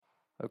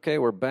Okay,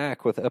 we're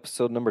back with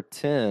episode number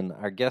 10.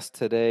 Our guest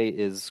today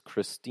is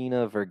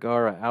Christina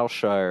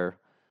Vergara-Aleshire.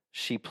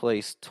 She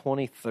placed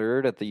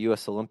 23rd at the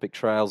U.S. Olympic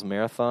Trials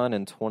Marathon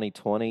in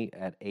 2020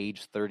 at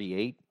age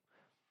 38.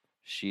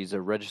 She's a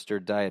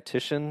registered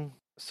dietitian,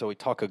 so we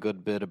talk a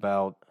good bit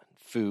about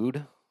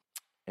food.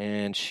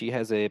 And she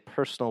has a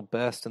personal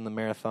best in the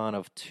marathon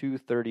of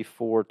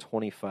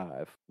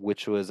 2:34:25,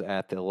 which was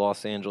at the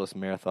Los Angeles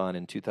Marathon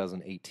in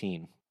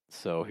 2018.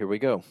 So here we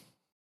go.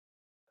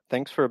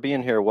 Thanks for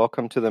being here.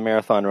 Welcome to the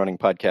Marathon Running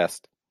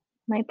Podcast.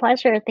 My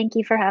pleasure. Thank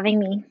you for having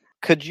me.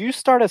 Could you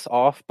start us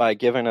off by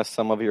giving us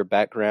some of your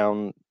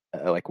background,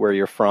 like where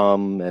you're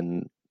from,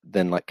 and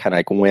then kind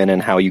of when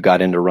and how you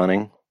got into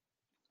running?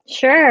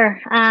 Sure.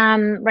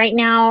 Right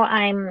now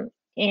I'm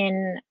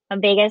in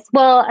Vegas.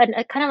 Well,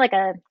 kind of like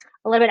a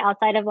little bit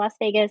outside of Las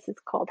Vegas.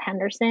 It's called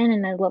Henderson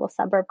in a little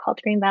suburb called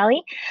Green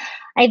Valley.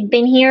 I've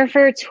been here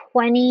for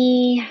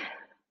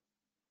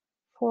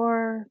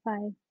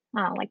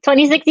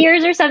 26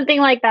 years or something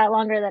like that,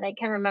 longer than I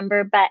can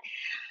remember. But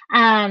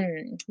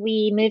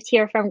we moved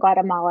here from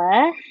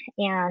Guatemala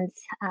and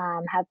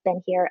have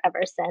been here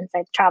ever since.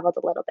 I've traveled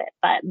a little bit,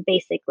 but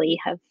basically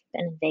have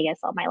been in Vegas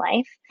all my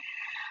life.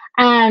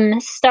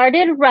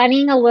 Started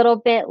running a little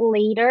bit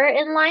later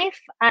in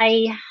life.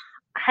 I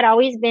had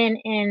always been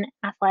in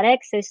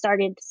athletics, so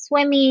started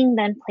swimming,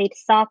 then played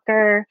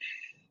soccer,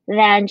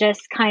 then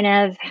just kind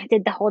of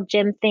did the whole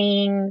gym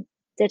thing,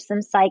 did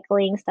some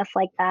cycling, stuff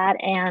like that.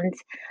 And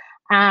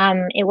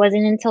it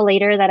wasn't until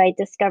later that I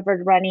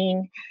discovered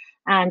running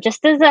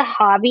just as a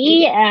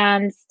hobby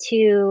and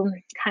to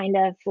kind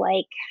of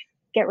like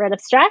get rid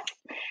of stress.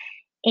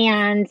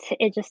 And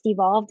it just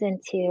evolved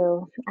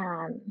into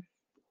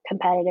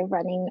competitive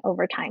running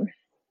over time.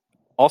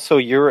 Also,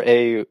 you're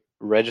a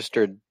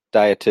registered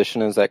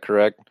dietitian, is that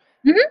correct?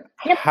 Mm-hmm.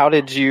 Yep. How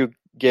did you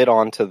get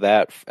onto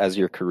that as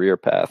your career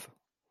path?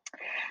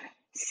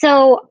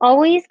 So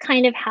always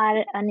kind of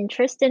had an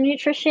interest in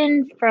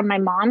nutrition from my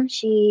mom.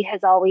 She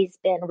has always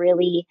been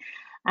really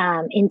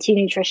into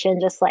nutrition,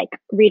 just like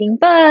reading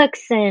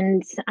books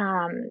and,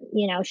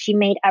 she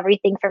made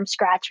everything from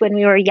scratch when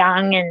we were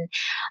young and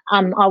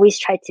always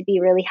tried to be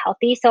really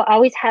healthy. So I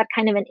always had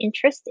kind of an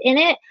interest in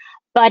it,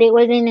 but it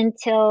wasn't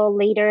until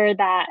later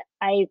that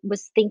I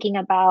was thinking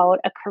about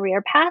a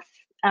career path.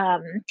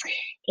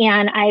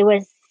 And I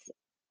was,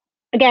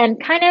 again,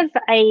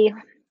 I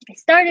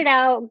started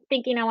out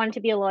thinking I wanted to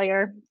be a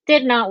lawyer,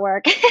 did not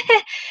work,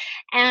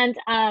 and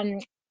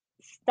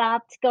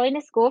stopped going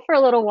to school for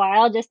a little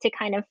while just to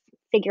kind of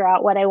figure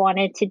out what I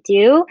wanted to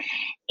do.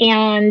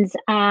 And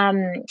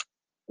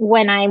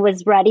when I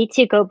was ready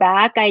to go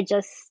back, I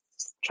just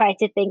tried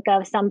to think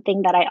of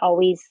something that I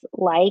always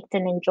liked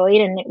and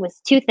enjoyed, and it was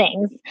two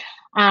things,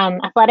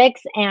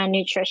 athletics and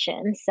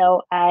nutrition.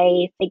 So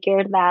I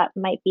figured that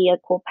might be a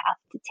cool path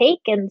to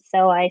take, and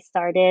so I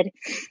started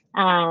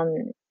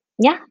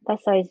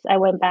that's why I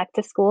went back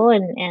to school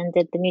and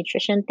did the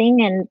nutrition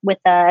thing, and with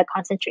a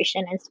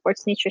concentration in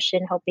sports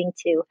nutrition, hoping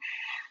to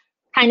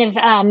kind of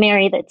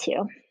marry the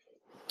two.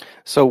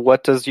 So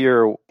what does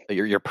your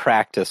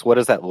practice, what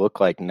does that look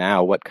like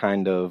now? What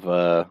kind of,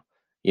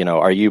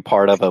 are you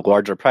part of a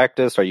larger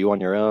practice? Are you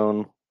on your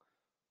own?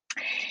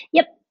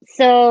 Yep.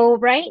 So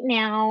right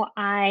now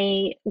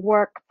I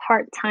work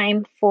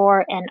part-time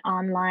for an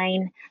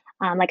online,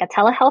 like a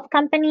telehealth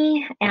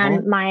company,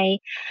 and my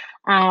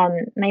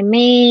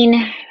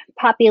main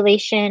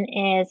population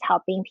is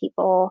helping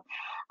people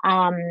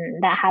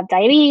that have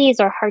diabetes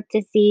or heart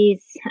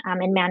disease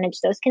and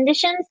manage those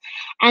conditions.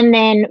 And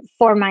then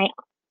for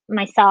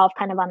myself,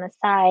 kind of on the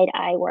side,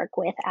 I work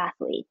with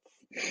athletes.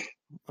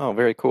 Oh,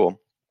 very cool.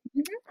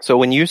 Mm-hmm. So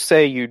when you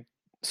say you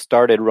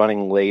started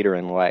running later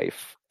in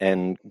life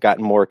and got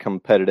more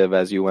competitive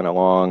as you went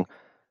along,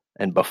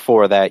 and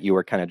before that you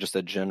were kind of just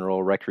a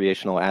general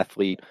recreational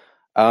athlete,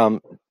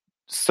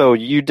 so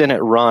you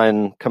didn't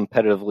run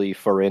competitively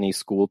for any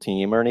school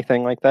team or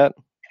anything like that?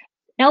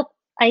 Nope,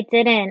 I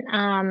didn't.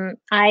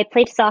 I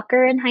played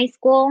soccer in high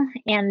school,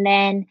 and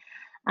then,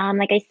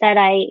 like I said,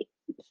 I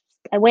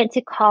went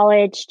to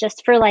college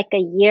just for like a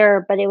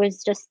year, but it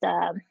was just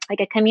like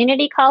a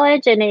community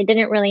college, and it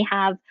didn't really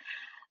have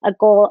a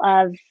goal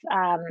of,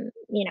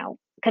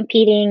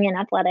 competing in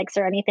athletics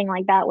or anything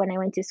like that. When I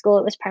went to school,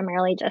 it was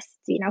primarily just,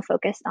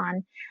 focused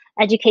on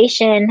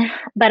education,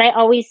 but I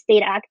always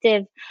stayed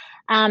active.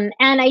 And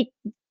I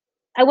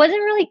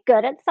wasn't really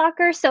good at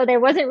soccer, so there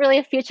wasn't really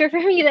a future for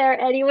me there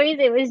anyways.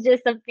 It was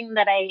just something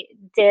that I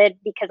did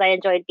because I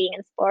enjoyed being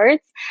in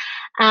sports.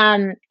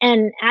 And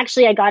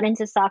actually I got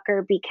into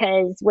soccer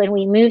because when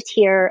we moved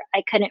here,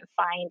 I couldn't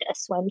find a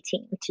swim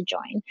team to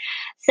join.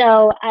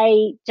 So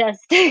I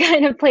just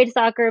kind of played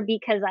soccer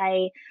because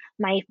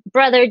my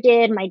brother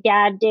did, my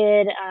dad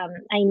did.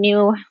 I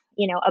knew,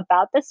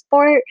 about the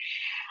sport,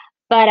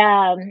 but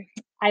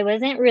I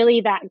wasn't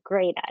really that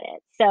great at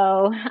it.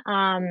 So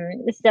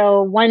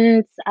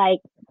once I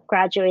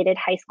graduated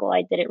high school,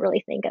 I didn't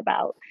really think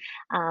about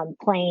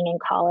playing in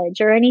college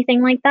or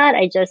anything like that.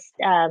 I just,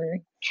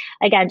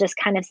 again, just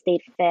kind of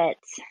stayed fit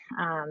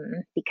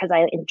because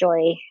I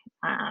enjoy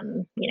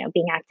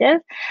being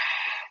active.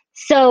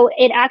 So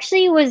it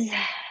actually was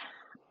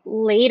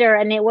later,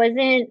 and it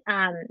wasn't.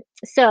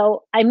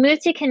 So I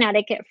moved to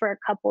Connecticut for a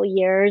couple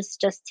years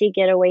just to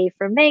get away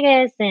from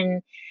Vegas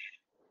and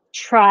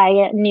try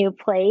a new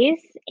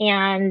place.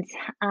 And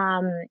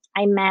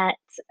I met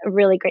a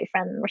really great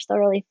friend. We're still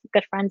really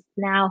good friends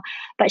now,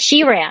 but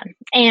she ran,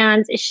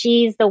 and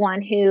she's the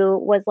one who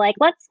was like,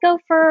 let's go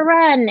for a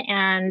run.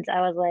 And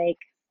I was like,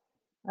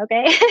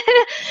 okay,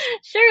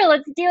 sure,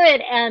 let's do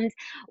it. And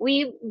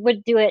we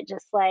would do it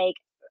just like,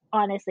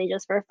 honestly,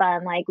 just for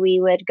fun. Like,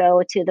 we would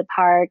go to the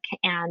park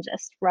and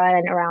just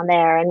run around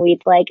there. And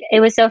we'd like, it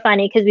was so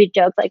funny because we'd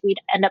joke like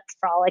we'd end up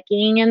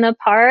frolicking in the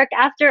park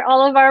after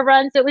all of our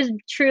runs. It was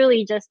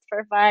truly just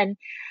for fun.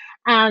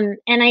 And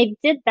I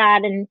did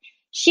that. And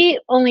she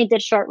only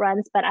did short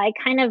runs, but I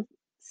kind of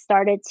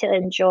started to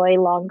enjoy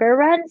longer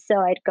runs. So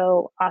I'd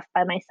go off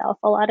by myself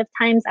a lot of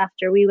times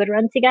after we would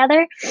run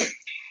together,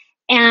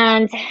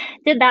 and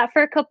did that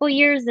for a couple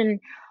years. And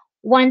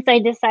once I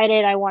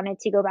decided I wanted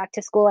to go back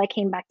to school, I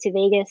came back to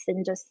Vegas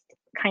and just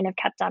kind of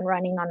kept on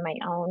running on my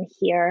own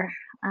here.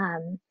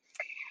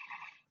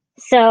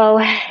 So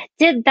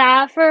did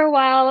that for a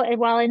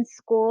while in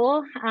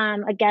school.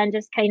 Again,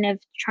 just kind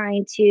of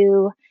trying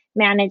to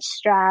manage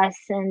stress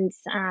and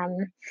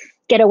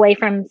get away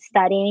from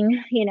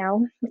studying,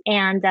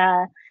 And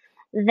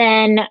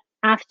then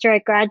after I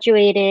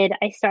graduated,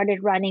 I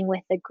started running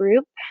with a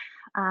group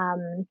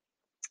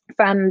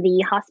from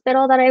the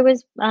hospital that I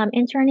was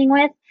interning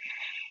with.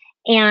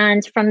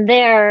 And from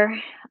there,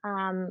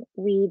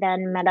 we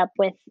then met up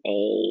with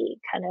a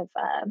kind of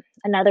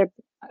another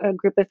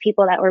group of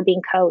people that were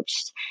being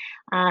coached.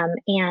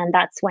 And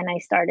that's when I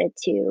started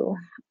to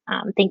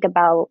think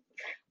about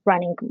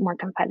running more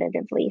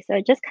competitively. So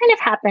it just kind of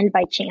happened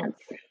by chance.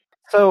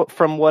 So,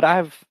 from what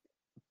I've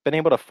been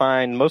able to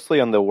find, mostly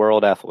on the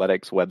World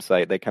Athletics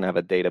website, they kind of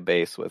have a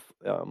database with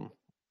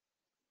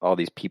all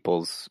these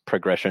people's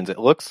progressions. It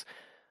looks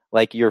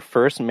like your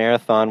first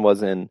marathon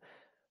was in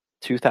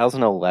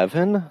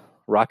 2011,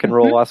 Rock and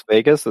Roll Mm-hmm. Las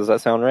Vegas. Does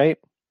that sound right?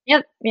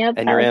 Yep. And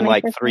That you're was in my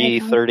like first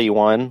marathon.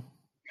 3:31.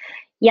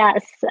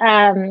 Yes,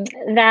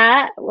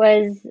 that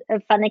was a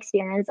fun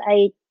experience.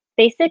 I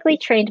basically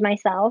trained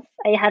myself.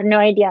 I had no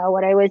idea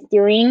what I was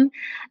doing.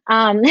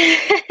 Um,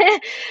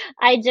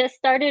 I just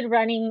started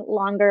running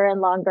longer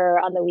and longer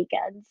on the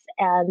weekends,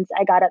 and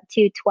I got up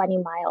to 20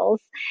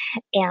 miles.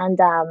 And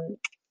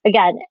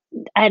again,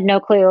 I had no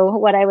clue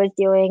what I was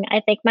doing.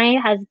 I think my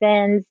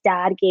husband's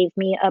dad gave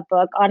me a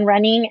book on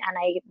running, and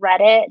I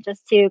read it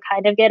just to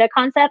kind of get a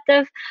concept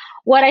of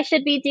what I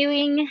should be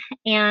doing.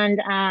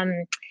 And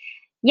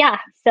yeah,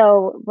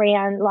 so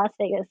ran Las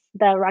Vegas,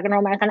 the Rock and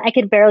Roll Marathon. I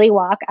could barely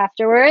walk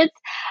afterwards.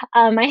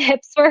 My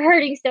hips were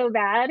hurting so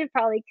bad,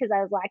 probably because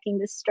I was lacking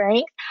the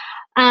strength.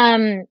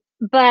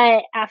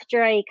 But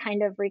after I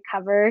kind of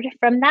recovered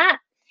from that,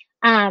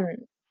 um,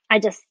 I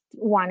just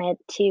wanted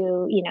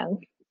to,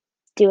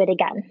 do it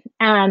again.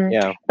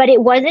 Yeah. But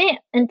it wasn't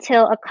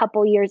until a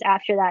couple years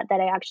after that that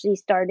I actually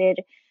started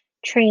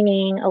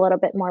training a little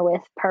bit more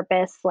with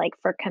purpose, like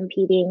for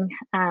competing.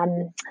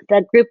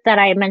 The group that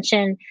I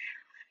mentioned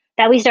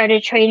that we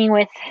started training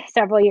with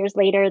several years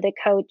later, the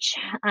coach,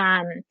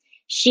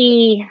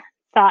 she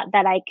thought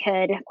that I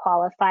could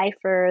qualify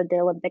for the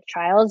Olympic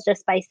trials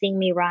just by seeing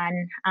me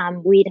run.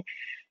 We'd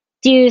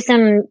do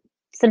some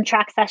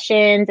track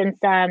sessions and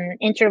some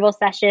interval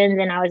sessions,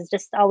 and I was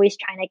just always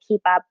trying to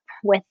keep up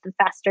with the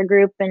faster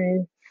group.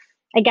 And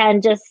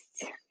again, just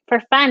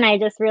for fun, I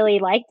just really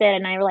liked it,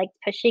 and I liked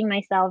pushing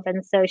myself.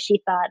 And so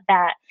she thought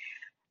that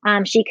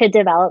she could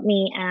develop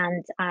me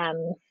and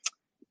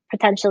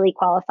potentially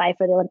qualify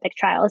for the Olympic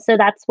trials. So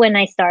that's when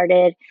I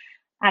started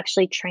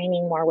actually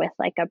training more with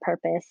like a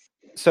purpose.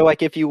 So,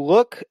 like, if you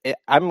look,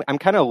 I'm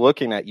kind of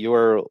looking at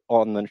your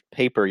on the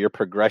paper, your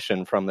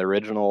progression from the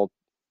original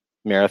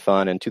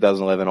marathon in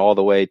 2011 all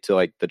the way to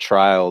like the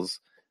trials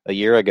a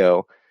year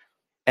ago,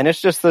 and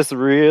it's just this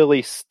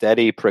really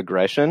steady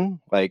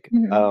progression. Like,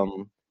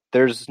 Mm-hmm.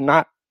 there's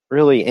not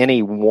really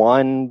any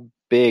one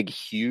big,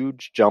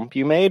 huge jump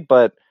you made,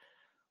 but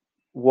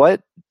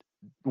what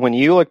when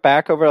you look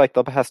back over like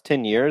the past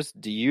 10 years,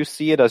 do you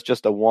see it as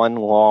just a one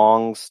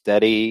long,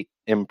 steady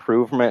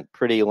improvement,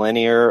 pretty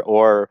linear,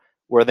 or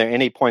were there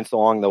any points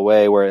along the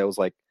way where it was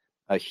like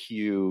a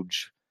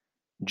huge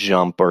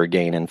jump or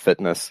gain in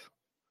fitness?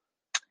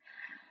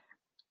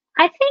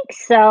 I think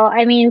so.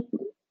 I mean,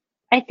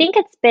 I think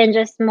it's been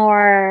just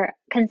more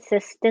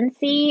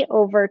consistency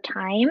over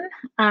time.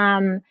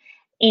 Um,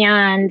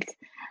 and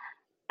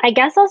I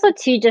guess also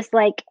too, just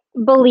like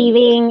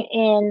believing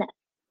in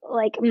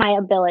like my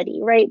ability,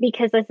 right?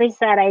 Because as I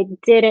said, I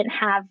didn't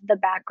have the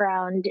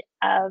background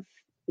of,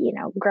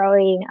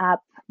 growing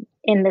up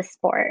in the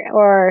sport,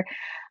 or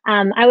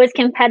I was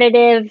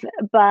competitive,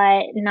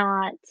 but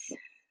not,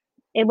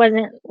 it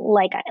wasn't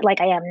like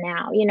I am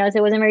now, so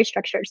it wasn't very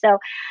structured. So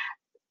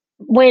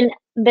when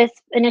this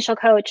initial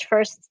coach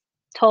first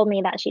told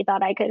me that she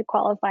thought I could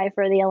qualify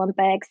for the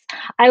Olympics,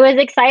 I was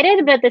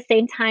excited, but at the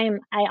same time,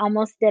 I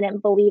almost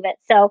didn't believe it.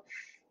 So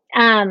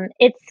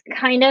It's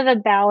kind of a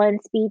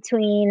balance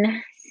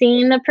between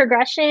seeing the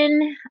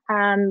progression,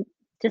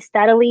 just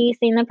steadily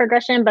seeing the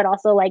progression, but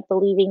also like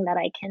believing that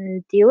I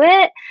can do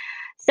it.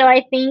 So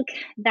I think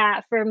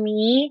that for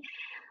me,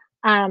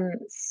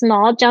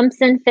 small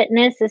jumps in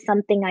fitness is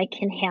something I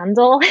can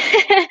handle.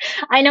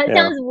 I know it Yeah.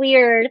 sounds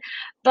weird,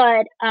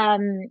 but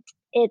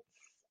it's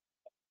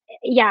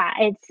yeah,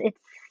 it's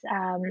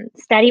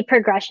steady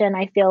progression.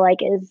 I feel like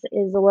is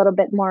a little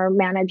bit more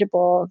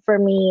manageable for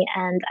me,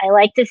 and I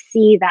like to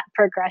see that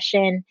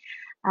progression.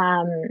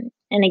 Um,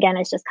 and again,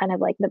 it's just kind of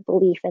like the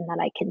belief in that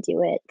I can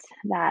do it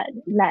that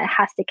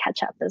has to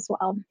catch up as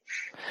well.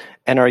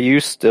 And are you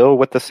still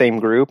with the same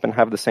group and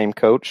have the same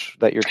coach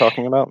that you're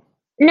talking about?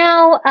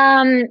 No,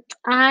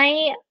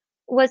 I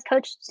was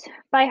coached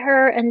by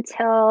her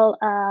until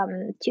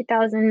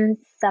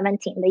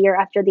 2017, the year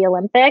after the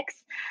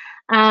Olympics.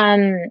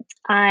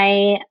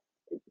 I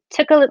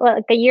took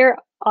like a year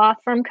off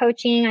from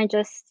coaching. I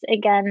just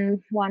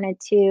again wanted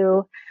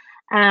to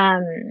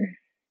um,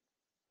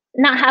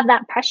 not have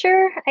that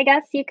pressure. I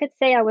guess you could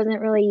say I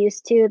wasn't really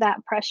used to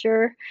that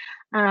pressure,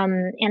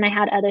 and I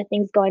had other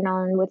things going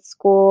on with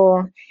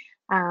school.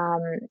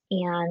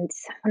 And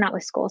not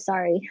with school,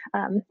 sorry,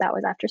 that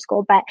was after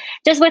school, but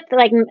just with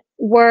like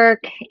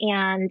work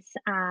and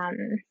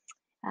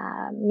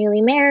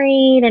newly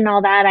married and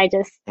all that.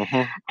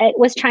 Hmm. I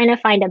was trying to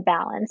find a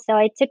balance. So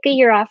I took a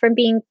year off from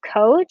being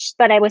coached,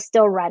 but I was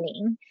still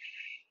running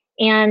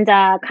and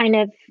kind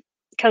of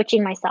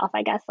coaching myself,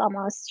 I guess,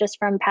 almost just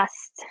from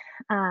past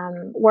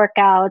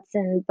workouts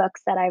and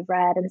books that I've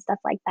read and stuff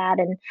like that.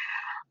 And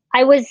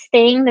I was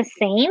staying the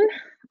same.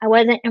 I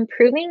wasn't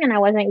improving and I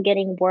wasn't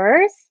getting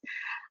worse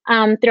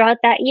throughout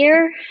that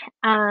year.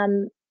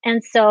 And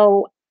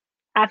so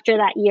after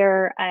that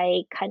year,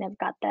 I kind of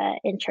got the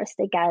interest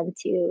again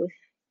to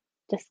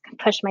just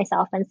push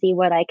myself and see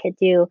what I could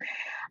do.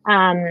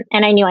 And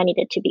I knew I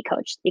needed to be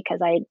coached because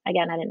I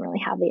didn't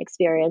really have the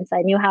experience.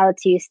 I knew how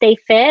to stay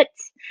fit,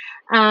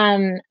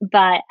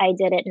 but I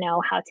didn't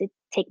know how to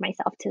take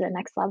myself to the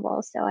next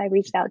level. So I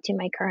reached out to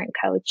my current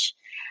coach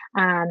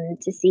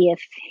to see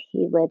if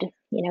he would,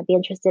 be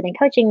interested in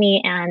coaching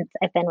me, and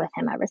I've been with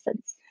him ever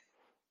since.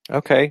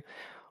 Okay.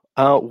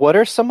 What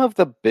are some of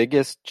the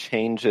biggest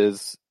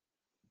changes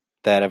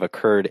that have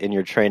occurred in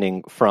your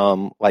training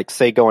from, like,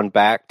 say, going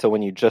back to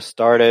when you just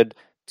started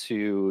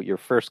to your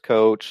first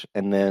coach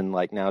and then,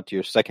 like, now to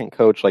your second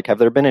coach? Like, have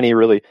there been any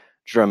really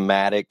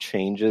dramatic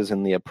changes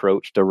in the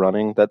approach to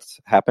running that's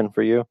happened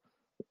for you?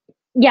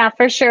 Yeah,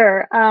 for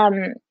sure.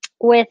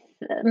 With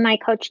my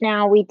coach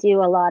now, we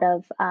do a lot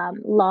of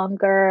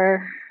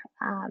longer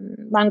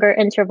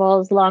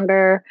intervals,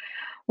 longer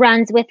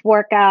runs with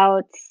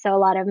workouts. So a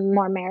lot of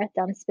more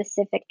marathon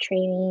specific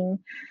training,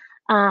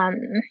 um,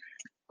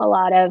 a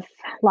lot of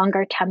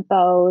longer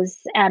tempos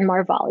and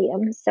more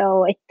volume.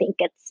 So I think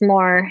it's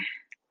more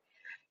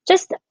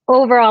just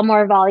overall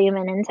more volume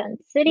and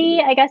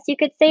intensity, I guess you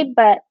could say.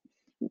 But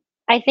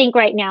I think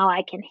right now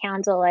I can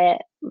handle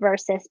it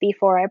versus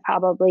before I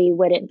probably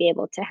wouldn't be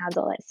able to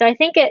handle it. So I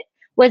think it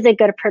was a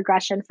good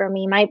progression for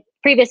me. My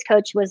previous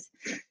coach was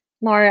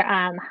more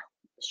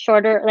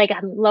shorter, like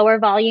lower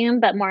volume,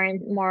 but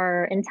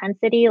more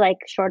intensity, like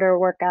shorter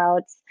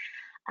workouts,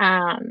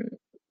 um,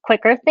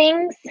 quicker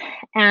things,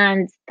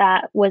 and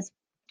that was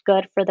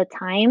good for the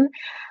time.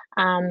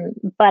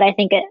 But I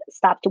think it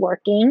stopped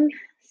working.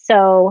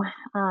 So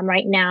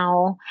right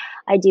now,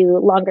 I do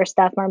longer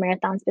stuff, more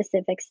marathon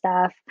specific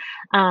stuff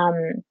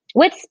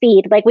with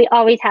speed. Like we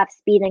always have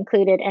speed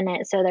included in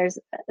it, so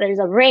there's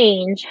a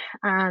range.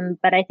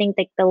 But I think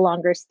like the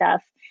longer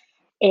stuff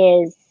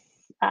is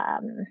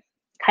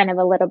kind of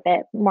a little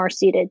bit more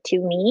suited to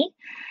me,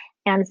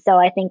 and so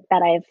I think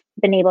that I've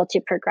been able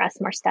to progress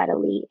more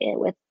steadily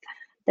with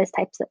the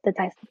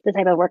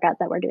type of workout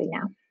that we're doing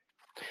now.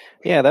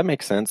 Yeah, that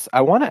makes sense.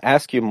 I want to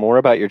ask you more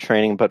about your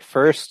training, but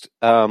first,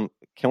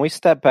 can we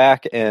step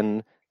back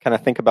and kind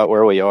of think about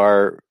where we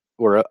are?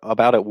 We're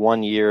about at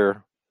 1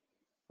 year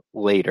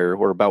later.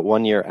 We're about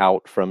 1 year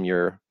out from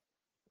the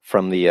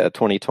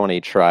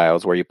 2020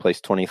 trials where you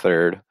placed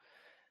 23rd.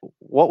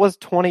 What was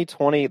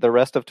 2020, the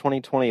rest of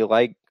 2020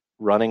 like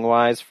running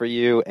wise for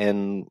you,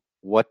 and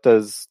what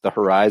does the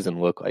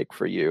horizon look like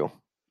for you?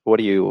 What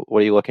are you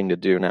looking to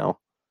do now?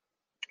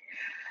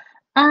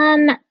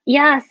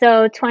 Yeah,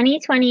 so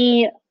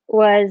 2020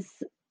 was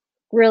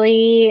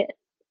really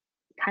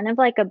kind of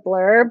like a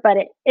blur, but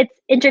it's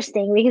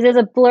interesting because there's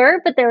a blur,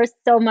 but there was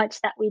so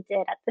much that we did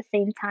at the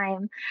same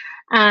time.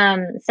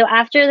 So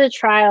after the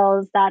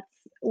trials, that's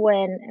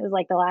when it was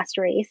like the last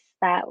race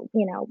that,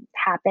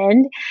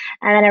 happened,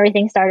 and then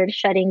everything started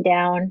shutting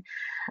down.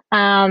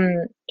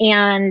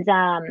 And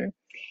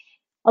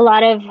a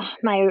lot of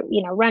my,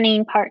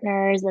 running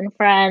partners and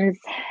friends,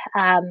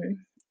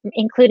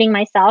 including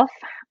myself,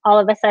 all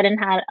of a sudden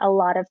had a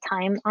lot of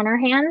time on our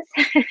hands.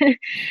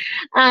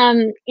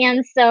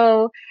 And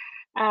so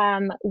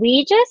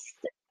we just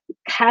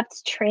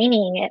kept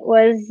training. It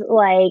was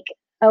like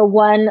a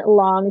one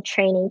long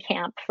training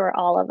camp for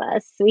all of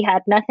us. We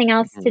had nothing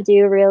else to Mhm.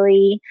 do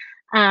really.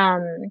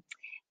 Um,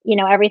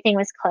 everything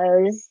was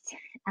closed.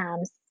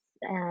 Um,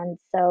 and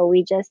so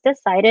we just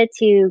decided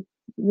to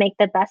make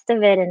the best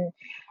of it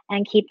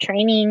and keep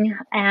training.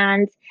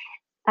 And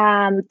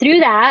through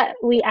that,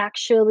 we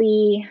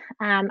actually,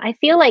 I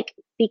feel like,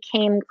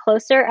 became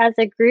closer as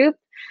a group.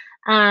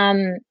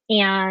 And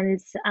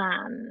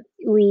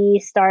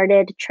we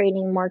started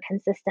training more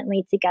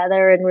consistently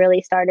together and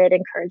really started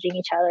encouraging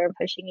each other and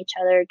pushing each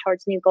other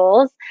towards new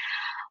goals.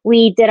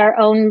 We did our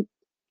own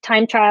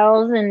time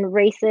trials and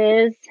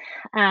races.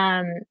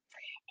 Um,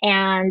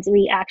 and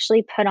we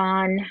actually put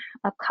on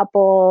a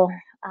couple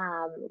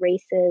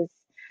races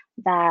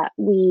that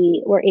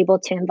we were able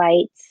to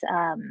invite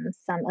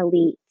some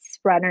elite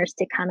runners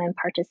to come and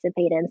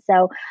participate in.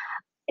 So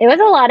it was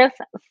a lot of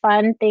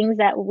fun things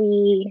that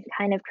we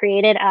kind of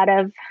created out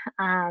of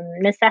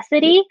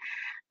necessity,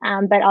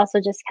 but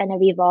also just kind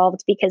of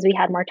evolved because we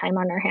had more time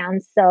on our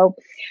hands. So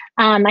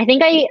I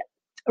think I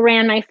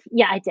ran my,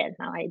 yeah, I did.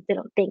 No, I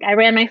didn't think. I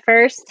ran my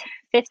first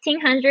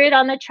 1500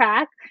 on the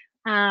track,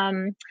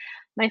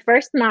 my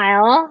first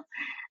mile,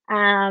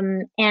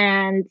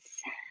 and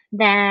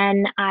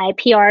then I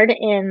PR'd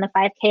in the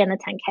 5K and the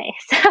 10K.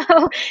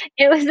 So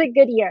it was a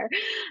good year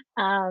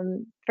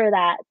for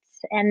that.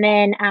 And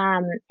then,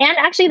 and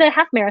actually the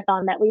half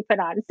marathon that we put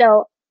on.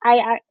 So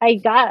I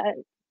got a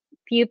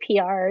few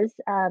PRs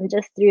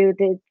just through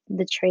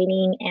the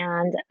training,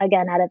 and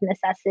again, out of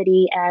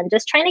necessity and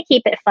just trying to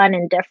keep it fun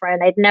and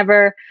different. I'd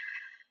never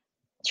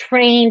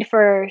trained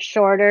for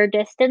shorter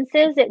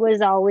distances. It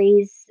was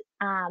always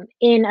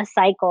in a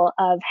cycle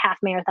of half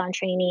marathon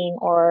training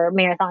or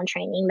marathon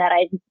training that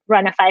I'd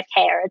run a 5K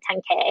or a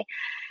 10K.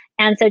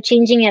 And so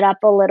changing it up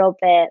a little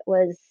bit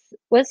was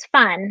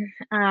fun,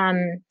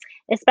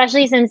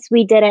 especially since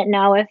we didn't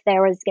know if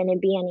there was going to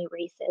be any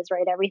races,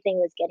 right? Everything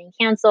was getting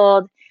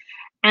canceled.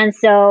 And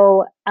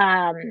so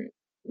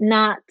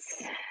not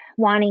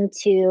wanting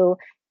to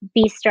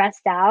be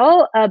stressed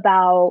out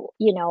about,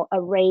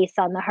 a race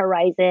on the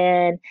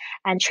horizon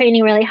and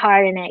training really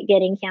hard and it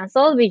getting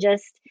canceled, we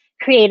just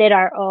created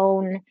our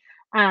own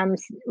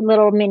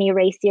little mini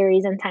race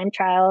series and time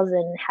trials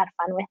and had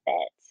fun with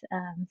it.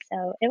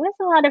 So it was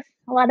a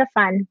lot of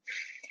fun.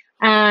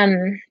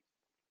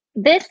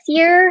 This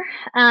year,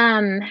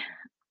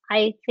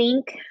 I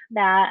think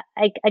that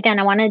I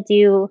want to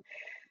do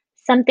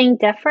something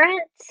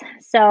different.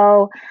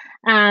 So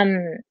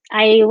I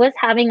was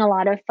having a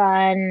lot of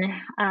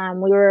fun.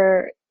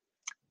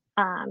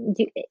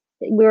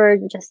 We were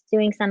just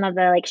doing some of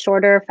the like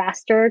shorter,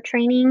 faster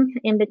training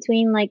in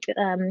between, like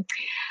uh,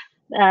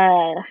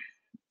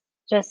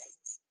 just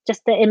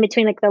the in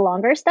between like the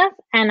longer stuff.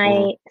 And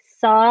Mhm. I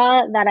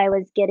saw that I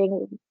was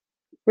getting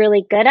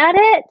really good at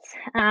it.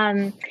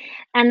 And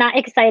that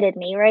excited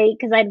me, right?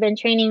 Because I'd been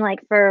training like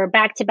for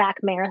back to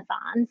back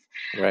marathons.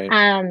 Right.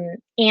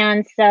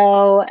 And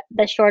so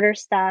the shorter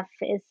stuff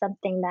is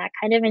something that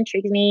kind of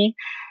intrigues me.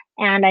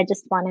 And I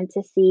just wanted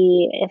to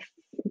see if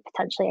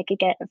potentially I could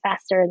get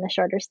faster in the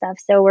shorter stuff.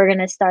 So we're going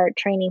to start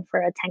training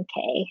for a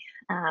 10K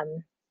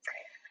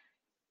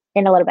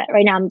in a little bit.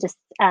 Right now, I'm just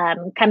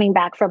coming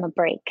back from a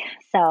break.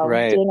 So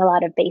Right. doing a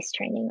lot of base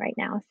training right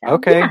now. So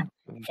Okay. yeah.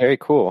 Very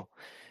cool.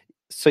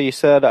 So you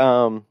said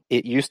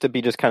it used to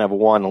be just kind of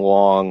one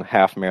long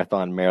half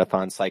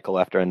marathon cycle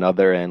after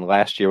another, and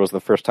last year was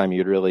the first time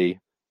you'd really,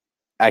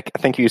 I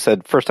think you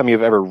said first time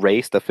you've ever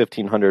raced a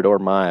 1500 or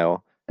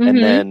mile, and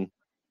Mm-hmm. then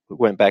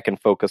went back and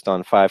focused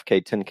on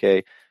 5K,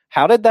 10K.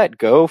 How did that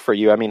go for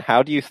you? I mean,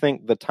 how do you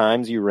think the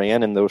times you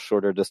ran in those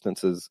shorter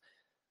distances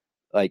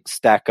like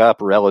stack up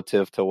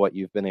relative to what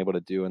you've been able to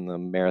do in the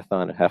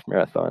marathon and half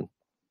marathon?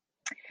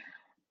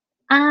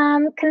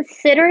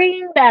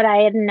 Considering that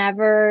I had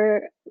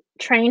never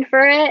trained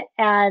for it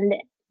and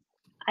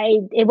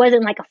it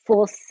wasn't like a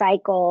full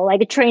cycle,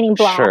 like a training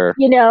block, Sure.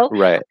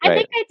 Right, I right.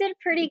 think I did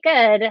pretty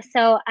good.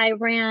 So I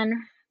ran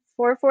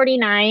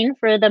 4:49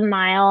 for the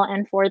mile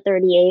and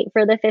 4:38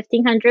 for the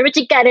 1500, which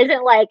again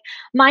isn't like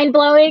mind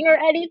blowing or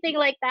anything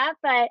like that,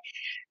 but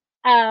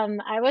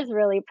I was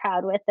really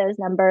proud with those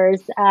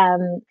numbers.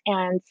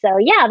 And so,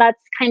 yeah,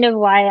 that's kind of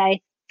why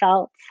I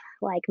felt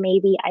like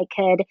maybe I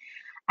could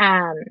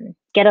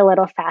get a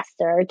little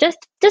faster, just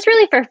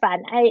really for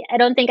fun. I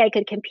don't think I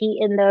could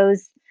compete in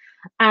those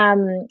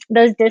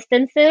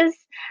distances,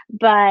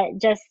 but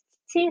just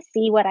to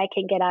see what I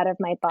can get out of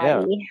my Yeah.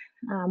 body,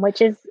 which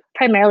is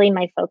primarily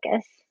my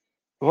focus.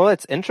 Well,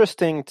 it's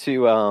interesting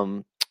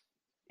to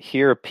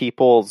hear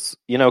people's,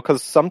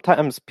 because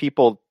sometimes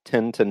people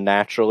tend to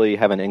naturally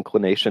have an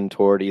inclination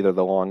toward either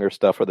the longer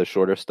stuff or the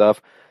shorter stuff.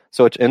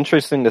 So it's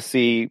interesting to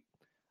see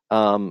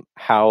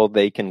how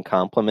they can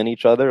complement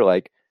each other.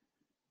 Like,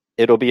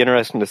 it'll be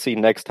interesting to see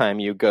next time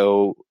you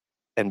go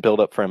and build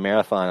up for a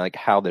marathon, like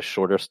how the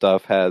shorter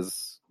stuff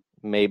has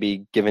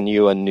maybe given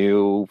you a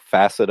new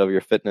facet of your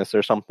fitness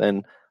or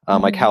something,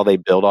 like Mm-hmm. how they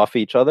build off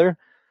each other.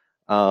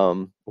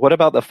 What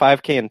about the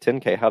 5K and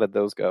 10K? How did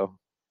those go?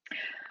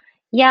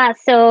 Yeah,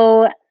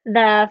 so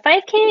the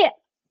 5K,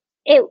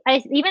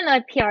 I even though I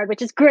PR'd,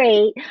 which is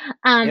great, Yeah,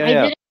 I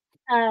yeah.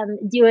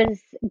 didn't do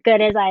as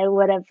good as I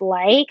would have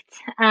liked.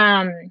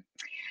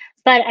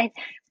 But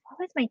what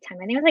was my time?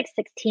 I think it was like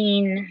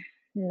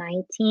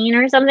 16:19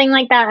 or something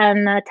like that.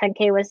 And the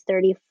 10K was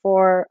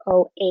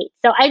 34:08.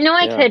 So I know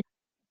I Yeah. could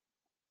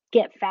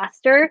get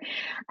faster.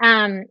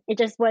 It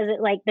just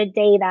wasn't like the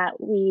day that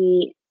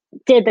we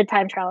did the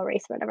time trial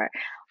race, whatever.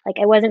 Like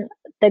it wasn't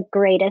the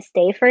greatest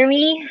day for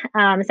me.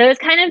 So I was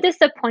kind of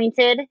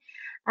disappointed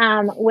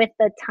with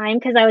the time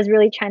because I was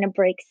really trying to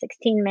break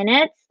 16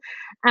 minutes.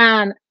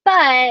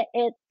 But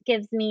it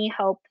gives me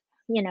hope,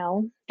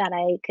 that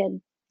I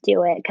could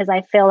do it because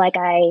I feel like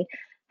I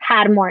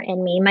had more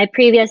in me. My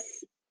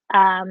previous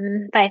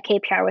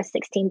 5K PR was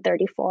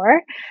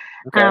 16:34.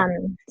 Okay.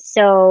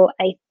 So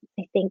I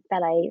think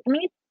that I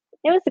mean,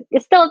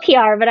 it's still a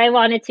PR, but I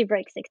wanted to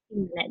break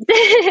 16 minutes.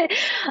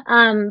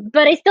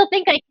 But I still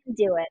think I can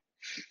do it.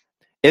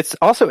 It's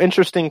also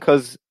interesting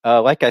because,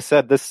 like I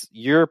said, this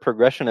your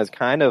progression has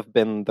kind of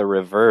been the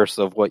reverse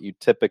of what you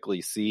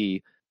typically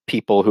see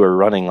people who are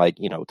running like,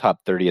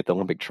 top 30 at the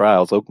Olympic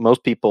trials. Like,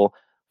 most people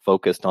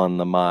focused on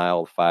the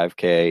mile,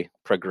 5K,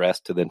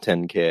 progressed to the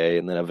 10K,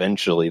 and then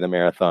eventually the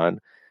marathon.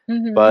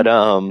 But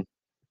Hmm.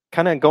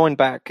 kind of going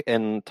back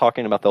and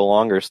talking about the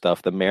longer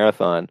stuff, the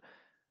marathon,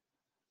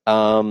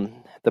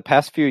 the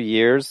past few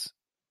years,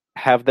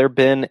 have there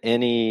been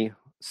any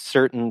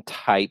certain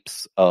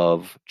types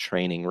of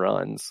training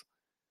runs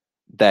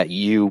that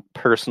you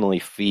personally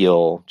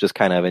feel just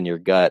kind of in your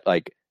gut,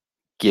 like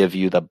give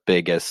you the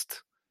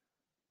biggest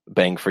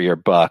bang for your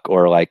buck,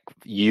 or like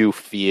you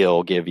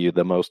feel give you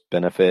the most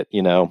benefit,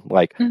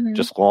 like Hmm.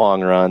 just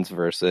long runs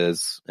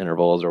versus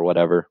intervals or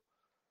whatever?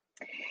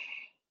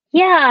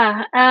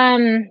 Yeah.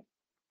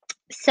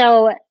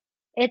 So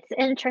it's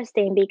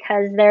interesting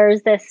because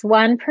there's this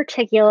one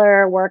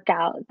particular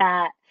workout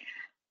that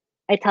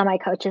I tell my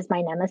coach is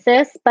my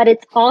nemesis, but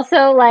it's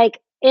also like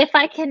if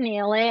I can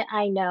nail it,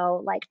 I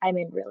know like I'm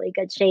in really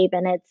good shape,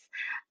 and it's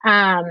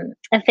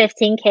a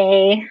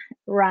 15K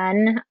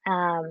run,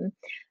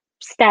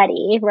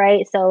 steady,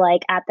 right? So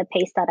like at the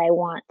pace that I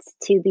want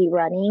to be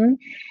running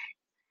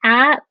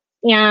at.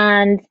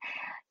 And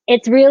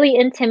it's really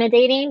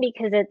intimidating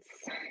because it's,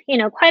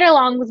 quite a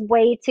long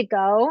way to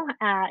go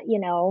at,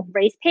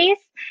 race pace.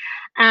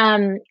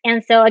 And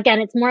so again,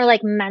 it's more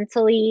like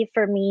mentally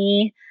for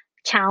me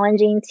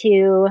challenging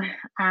to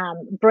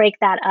break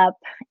that up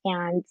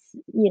and,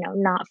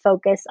 not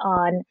focus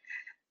on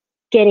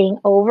getting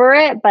over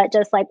it, but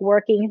just like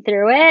working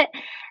through it.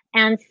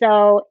 And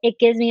so it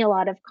gives me a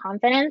lot of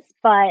confidence.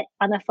 But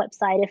on the flip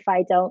side, if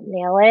I don't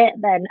nail it,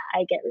 then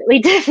I get really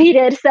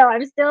defeated. So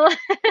I'm still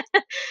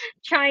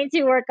trying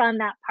to work on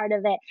that part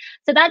of it.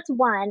 So that's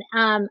one.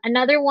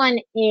 Another one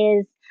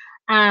is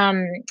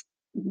um,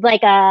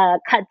 like a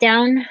cut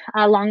down,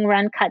 a long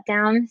run cut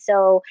down.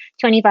 So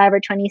 25 or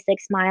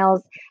 26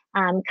 miles,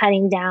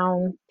 cutting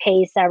down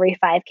pace every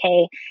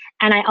 5K.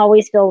 And I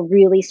always feel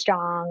really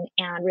strong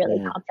and really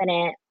Mm.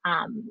 confident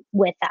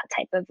with that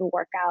type of a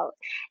workout.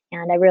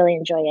 And I really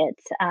enjoy it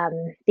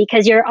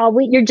because you're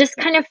just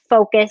kind of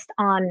focused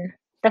on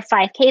the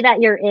 5K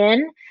that you're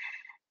in,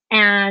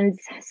 and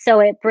so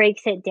it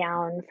breaks it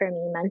down for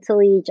me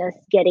mentally, just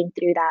getting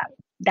through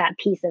that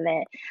piece of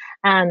it.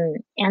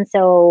 And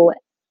so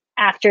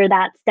after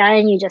that's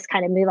done, you just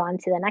kind of move on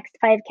to the next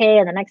 5K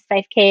and the next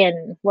 5K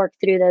and work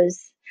through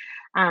those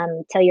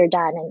till you're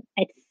done.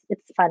 And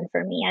it's fun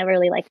for me. I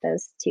really like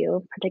those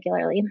two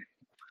particularly.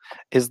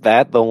 Is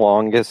that the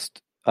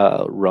longest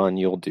run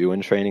you'll do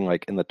in training,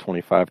 like in the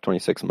 25,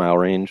 26 mile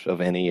range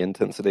of any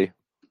intensity?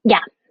 Yeah,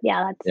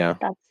 yeah, Yeah.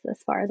 that's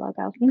as far as I'll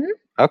go.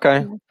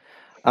 Okay.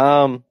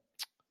 Yeah. Um,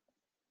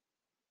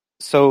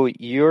 so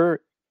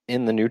you're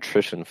in the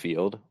nutrition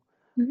field.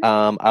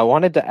 Mhm. I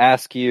wanted to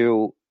ask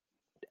you,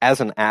 as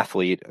an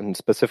athlete and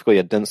specifically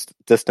a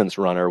distance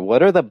runner,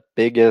 what are the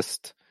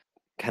biggest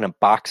kind of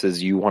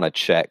boxes you want to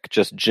check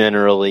just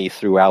generally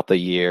throughout the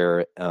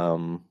year,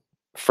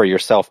 for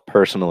yourself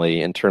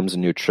personally in terms of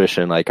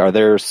nutrition? Like, are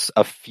there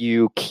a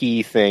few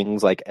key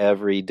things like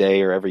every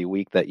day or every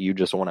week that you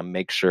just want to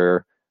make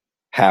sure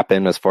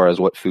happen as far as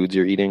what foods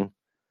you're eating?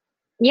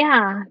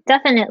 Yeah,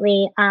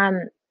 definitely.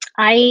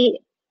 I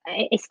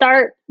I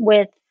start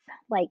with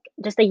like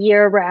just a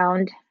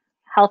year-round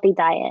healthy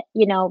diet,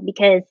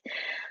 because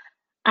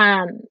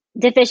um,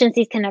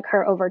 deficiencies can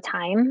occur over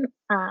time.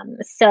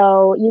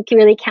 So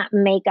really can't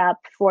make up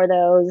for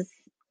those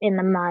in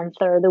the month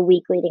or the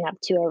week leading up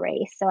to a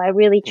race. So I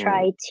really Hmm.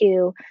 try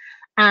to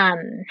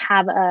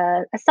have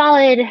a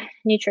solid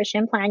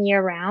nutrition plan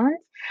year round.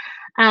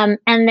 And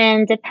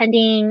then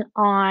depending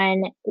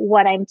on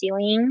what I'm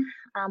doing,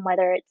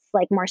 whether it's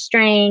like more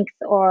strength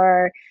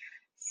or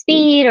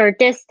speed or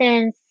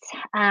distance,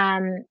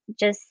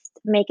 just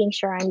making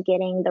sure I'm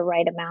getting the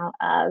right amount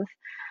of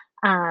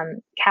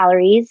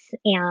calories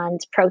and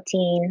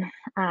protein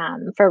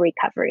for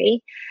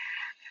recovery.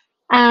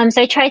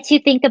 So I try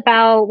to think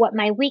about what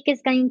my week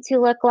is going to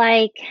look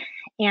like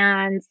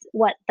and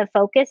what the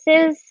focus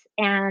is,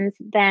 and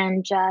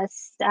then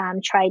just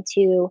try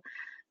to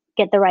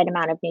get the right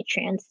amount of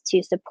nutrients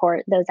to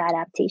support those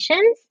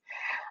adaptations.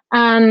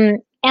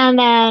 And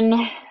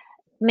then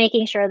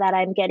making sure that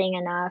I'm getting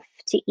enough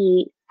to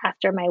eat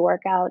after my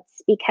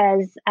workouts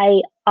because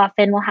I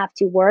often will have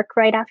to work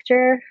right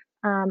after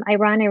I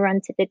run. I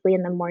run typically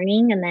in the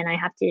morning and then I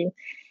have to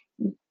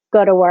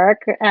go to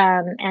work.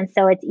 And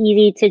so it's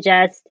easy to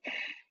just,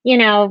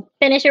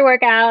 finish your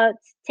workouts,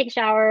 take a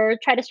shower,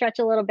 try to stretch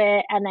a little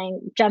bit, and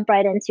then jump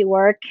right into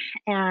work.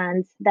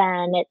 And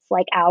then it's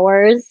like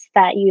hours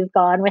that you've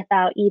gone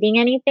without eating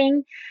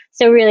anything.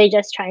 So, really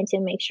just trying to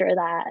make sure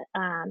that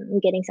I'm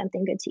getting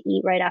something good to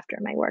eat right after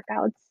my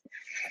workouts.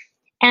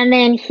 And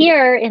then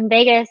here in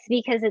Vegas,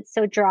 because it's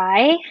so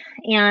dry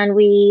and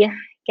we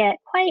get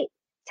quite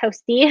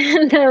toasty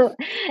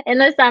in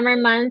the summer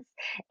months,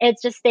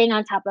 it's just staying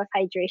on top of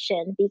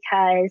hydration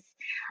because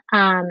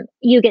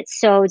you get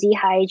so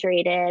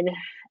dehydrated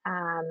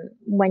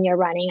when you're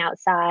running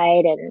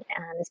outside and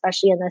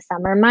especially in the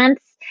summer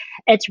months.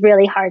 It's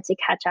really hard to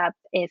catch up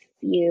if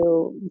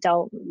you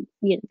don't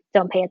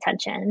pay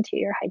attention to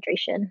your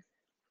hydration.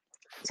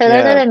 So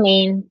those Yeah, are the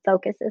main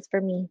focuses for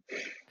me.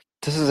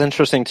 this is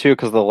interesting too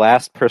because the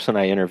last person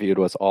I interviewed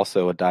was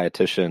also a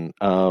dietitian,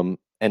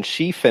 and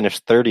she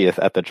finished 30th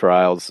at the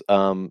trials,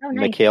 Oh, nice.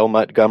 Mikhail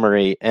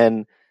Montgomery,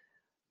 and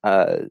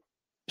uh,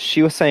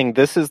 she was saying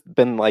this has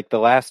been like the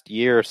last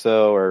year or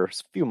so, or a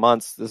few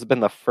months. This has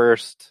been the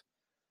first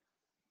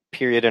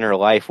period in her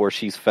life where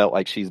she's felt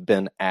like she's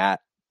been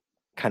at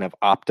kind of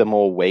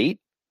optimal weight.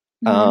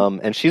 Hmm.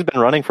 And she's been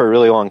running for a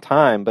really long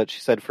time, but she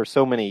said for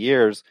so many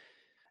years,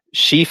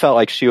 she felt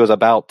like she was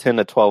about 10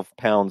 to 12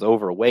 pounds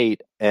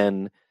overweight.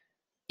 And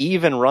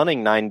even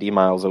running 90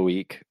 miles a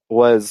week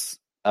was,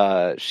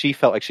 she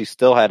felt like she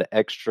still had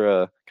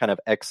extra kind of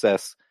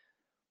excess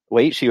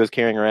weight she was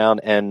carrying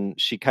around. And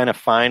she kind of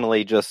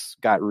finally just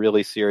got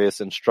really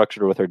serious and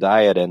structured with her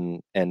diet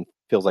and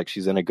feels like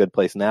she's in a good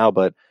place now.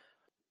 But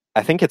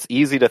I think it's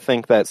easy to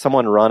think that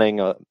someone running,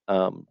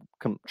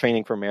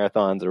 training for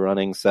marathons or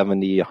running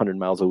 70, 100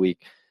 miles a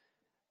week,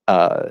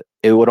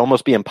 it would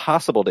almost be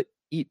impossible to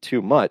eat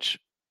too much.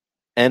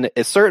 And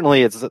it's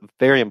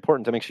very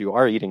important to make sure you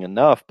are eating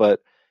enough. But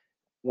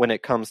when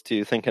it comes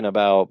to thinking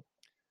about,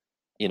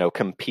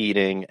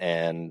 competing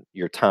and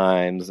your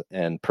times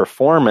and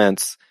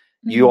performance,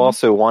 you Hmm.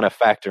 also want to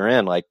factor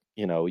in, like,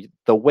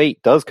 the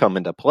weight does come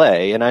into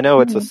play. And I know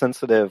it's a Hmm.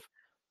 sensitive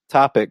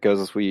topic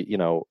because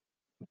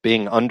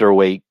being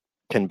underweight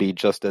can be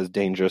just as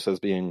dangerous as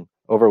being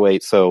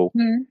overweight. So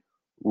Hmm.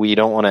 we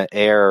don't want to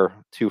err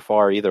too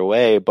far either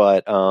way.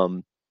 But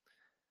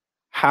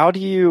how do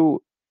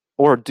you,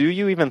 or do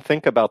you even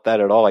think about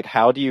that at all? Like,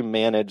 how do you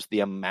manage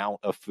the amount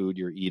of food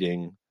you're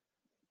eating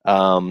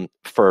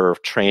for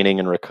training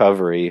and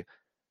recovery,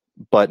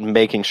 but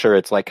making sure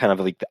it's like kind of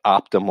like the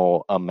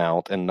optimal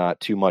amount and not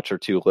too much or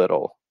too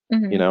little, you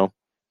Hmm. know?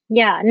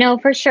 Yeah, no,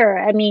 for sure.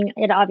 I mean,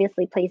 it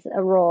obviously plays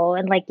a role.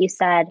 And like you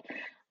said,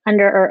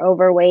 under or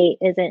overweight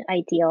isn't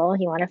ideal.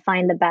 You want to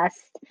find the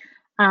best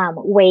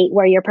weight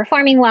where you're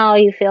performing well,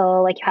 you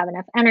feel like you have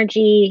enough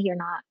energy, you're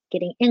not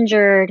getting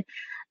injured,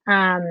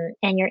 and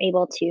you're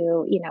able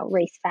to,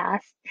 race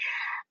fast.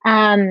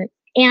 Um,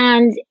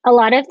 and a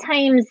lot of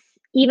times,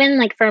 even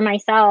like for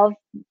myself,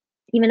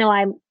 even though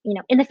I'm,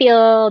 in the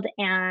field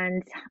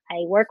and I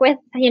work with,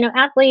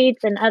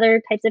 athletes and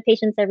other types of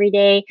patients every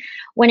day,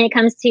 when it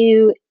comes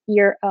to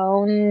your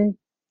own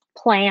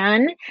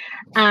plan,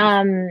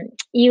 um,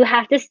 you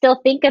have to still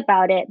think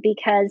about it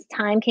because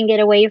time can get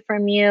away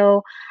from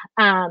you.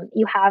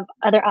 You have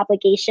other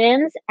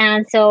obligations.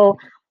 And so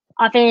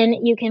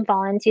often you can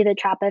fall into the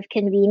trap of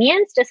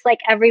convenience, just like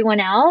everyone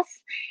else.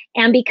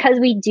 And because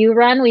we do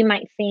run, we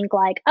might think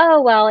like,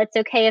 oh, well, it's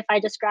okay if I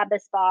just grab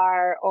this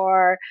bar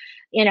or,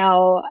 you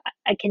know,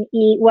 I can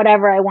eat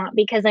whatever I want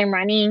because I'm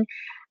running.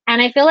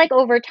 And I feel like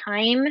over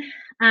time,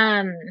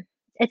 um,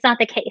 it's not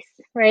the case,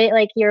 right?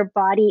 Like your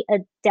body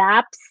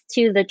adapts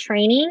to the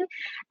training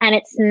and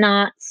it's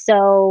not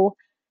so,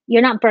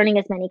 you're not burning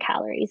as many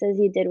calories as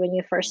you did when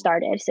you first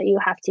started. So you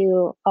have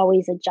to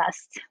always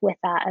adjust with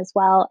that as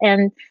well.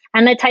 And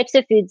the types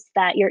of foods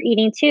that you're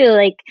eating too,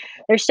 like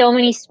there's so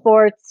many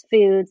sports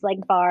foods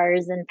like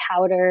bars and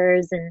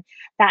powders and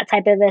that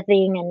type of a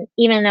thing. And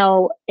even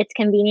though it's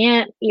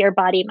convenient, your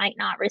body might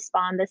not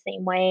respond the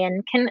same way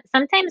and can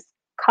sometimes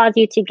cause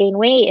you to gain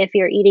weight if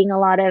you're eating a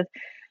lot of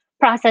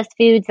processed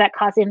foods that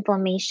cause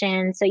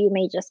inflammation. So you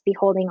may just be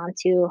holding on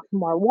to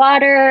more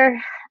water.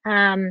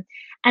 Um,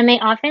 and they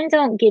often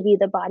don't give you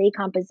the body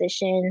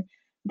composition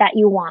that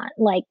you want,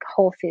 like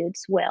whole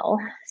foods will.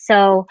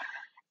 So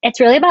it's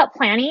really about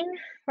planning,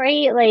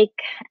 right? Like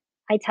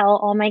I tell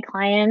all my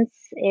clients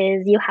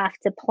is you have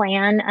to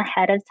plan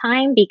ahead of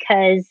time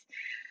because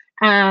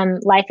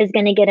life is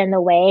going to get in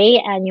the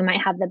way and you might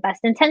have the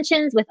best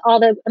intentions with all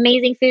the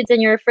amazing foods in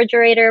your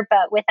refrigerator,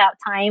 but without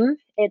time,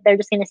 they're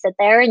just going to sit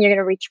there and you're going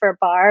to reach for a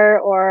bar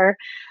or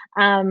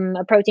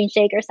a protein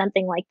shake or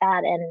something like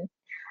that. And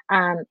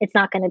it's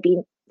not going to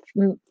be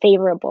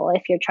favorable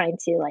if you're trying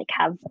to like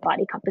have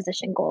body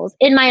composition goals,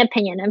 in my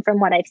opinion, and from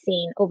what I've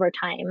seen over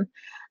time.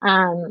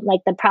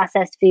 Like the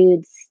processed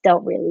foods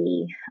don't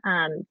really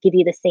give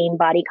you the same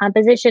body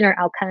composition or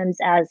outcomes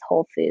as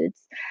whole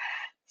foods.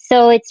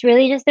 So it's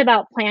really just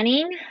about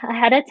planning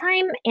ahead of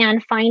time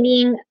and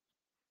finding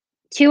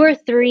two or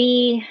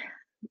three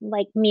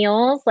like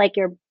meals, like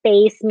your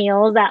base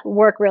meals that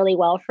work really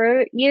well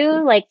for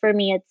you. Like for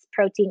me, it's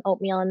protein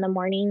oatmeal in the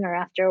morning or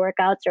after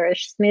workouts or a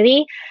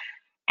smoothie.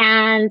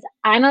 And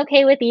I'm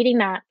okay with eating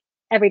that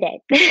every day.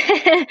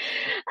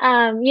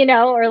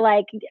 Or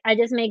like I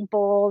just make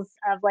bowls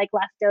of like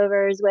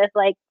leftovers with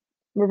like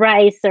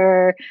rice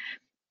or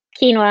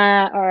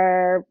quinoa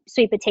or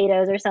sweet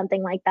potatoes or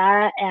something like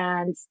that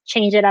and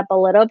change it up a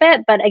little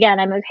bit. But again,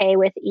 I'm okay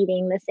with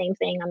eating the same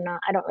thing.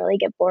 I don't really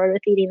get bored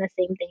with eating the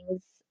same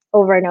things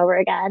over and over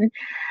again.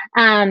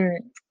 Um,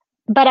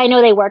 but I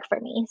know they work for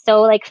me.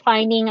 So like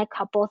finding a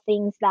couple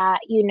things that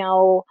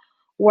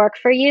work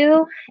for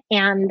you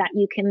and that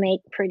you can make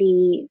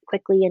pretty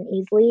quickly and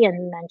easily,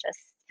 and then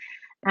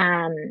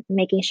just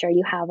making sure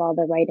you have all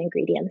the right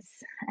ingredients.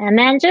 And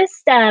then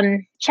just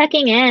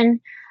checking in,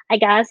 I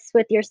guess,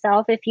 with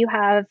yourself if you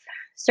have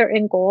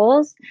certain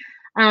goals.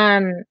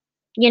 Um,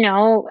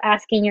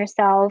 asking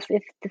yourself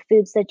if the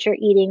foods that you're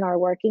eating are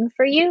working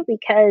for you,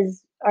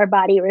 because our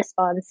body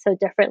responds so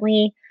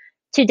differently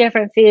to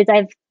different foods.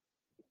 I've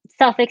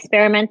self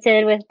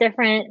experimented with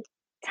different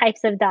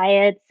types of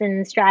diets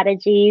and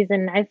strategies,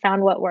 and I've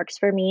found what works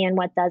for me and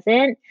what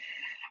doesn't.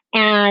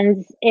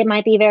 And it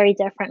might be very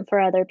different for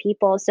other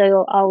people.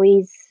 So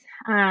always,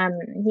 um,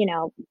 you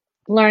know,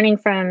 learning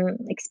from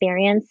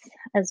experience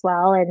as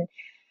well.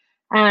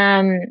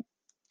 Um,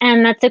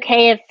 and that's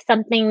okay if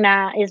something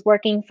that is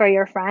working for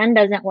your friend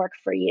doesn't work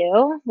for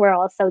you. We're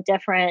all so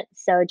different.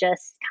 So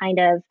just kind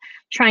of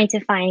trying to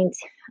find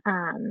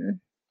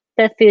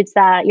the foods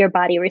that your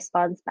body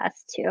responds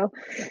best to.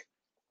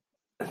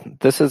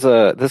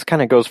 This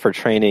kind of goes for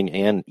training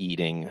and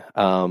eating.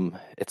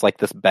 It's like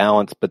this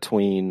balance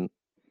between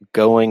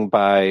going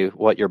by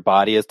what your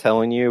body is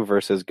telling you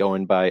versus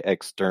going by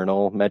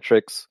external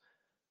metrics.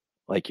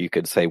 Like you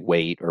could say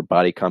weight or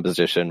body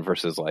composition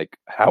versus like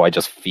how I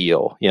just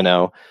feel.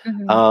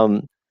 Mm-hmm.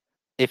 Um,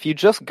 if you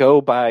just go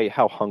by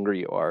how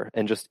hungry you are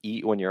and just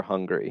eat when you're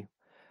hungry,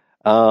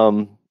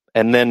 and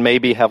then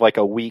maybe have like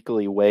a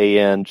weekly weigh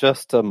in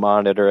just to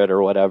monitor it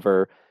or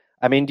whatever.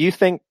 I mean, do you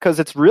think, because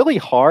it's really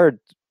hard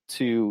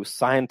to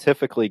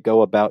scientifically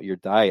go about your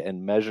diet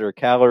and measure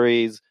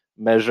calories,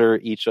 measure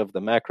each of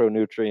the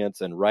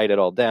macronutrients and write it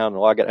all down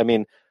and log it. I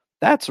mean,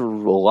 that's a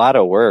lot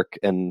of work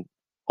and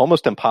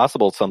almost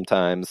impossible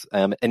sometimes.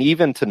 And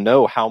even to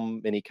know how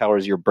many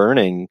calories you're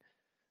burning,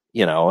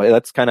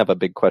 that's kind of a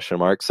big question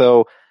mark.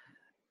 So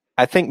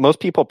I think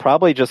most people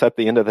probably just at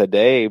the end of the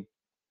day,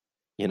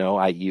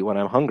 I eat when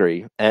I'm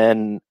hungry.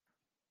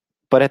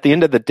 But at the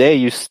end of the day,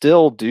 you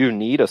still do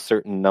need a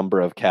certain number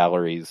of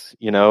calories,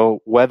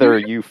 whether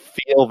Mm-hmm. you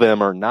feel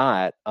them or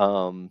not,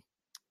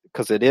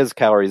 because it is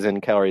calories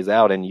in, calories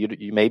out, and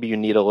you maybe you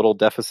need a little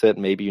deficit,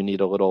 maybe you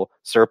need a little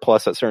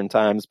surplus at certain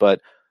times,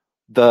 but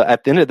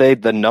at the end of the day,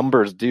 the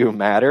numbers do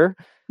matter.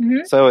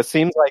 Mm-hmm. So it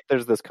seems like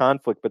there's this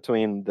conflict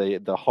between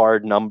the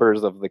hard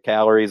numbers of the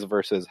calories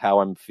versus how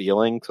I'm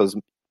feeling, because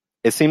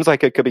it seems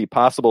like it could be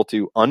possible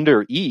to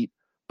undereat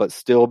but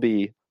still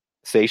be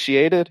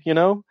satiated, if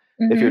you're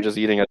Mm-hmm. just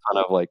eating a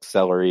ton of like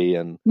celery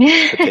and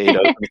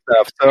potatoes and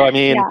stuff. So I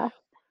mean,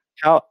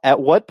 Yeah. at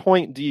what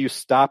point do you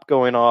stop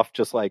going off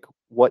just like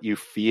what you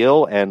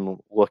feel and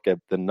look at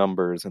the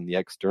numbers and the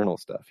external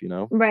stuff?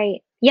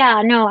 Right.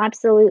 Yeah, no,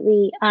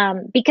 absolutely.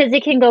 Because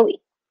it can go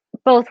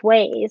both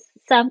ways.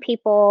 Some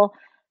people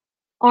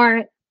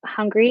aren't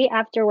hungry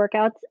after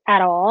workouts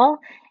at all.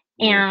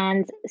 Mm.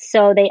 And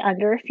so they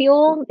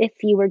underfuel if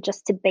you were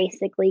just to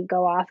basically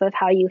go off of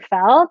how you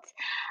felt.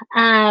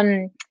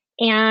 Um,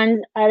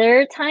 and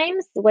other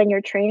times when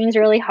your training's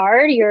really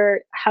hard,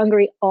 you're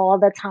hungry all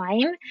the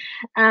time.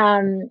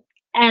 Um,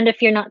 and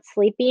if you're not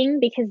sleeping,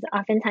 because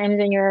oftentimes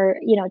when you're,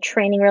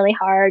 training really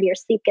hard, your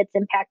sleep gets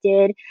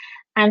impacted.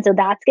 And so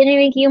that's going to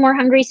make you more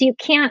hungry. So you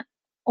can't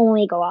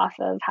only go off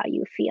of how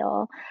you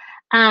feel.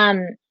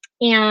 Um,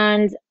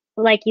 and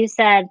like you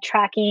said,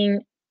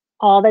 tracking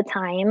all the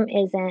time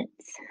isn't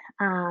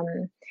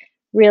um,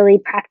 really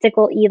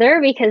practical either,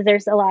 because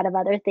there's a lot of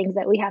other things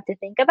that we have to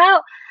think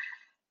about,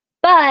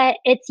 but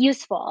it's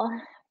useful.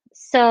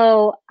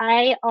 So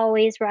I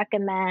always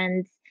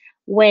recommend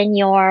when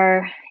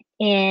you're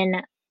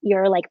in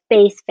your like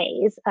base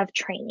phase of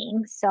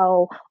training,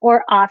 so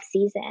or off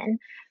season,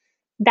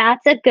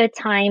 that's a good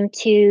time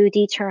to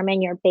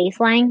determine your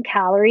baseline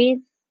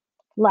calorie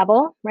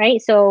level,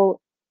 right? So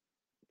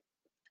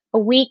a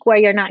week where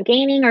you're not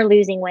gaining or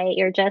losing weight,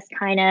 you're just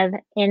kind of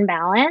in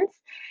balance,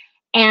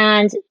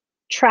 and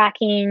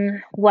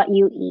tracking what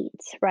you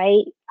eat,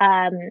 right?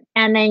 And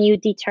then you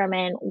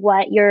determine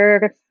what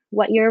your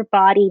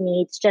body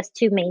needs just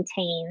to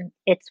maintain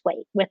its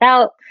weight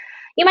without.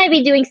 You might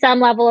be doing some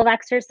level of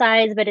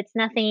exercise, but it's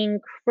nothing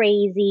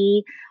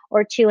crazy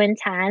or too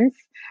intense.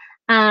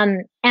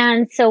 And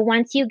so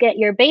once you get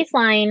your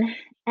baseline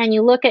and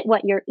you look at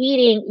what you're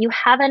eating, you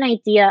have an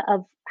idea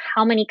of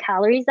how many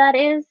calories that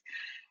is.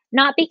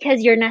 not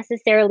because you're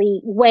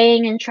necessarily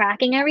weighing and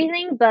tracking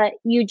everything, but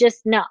you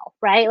just know,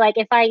 right? Like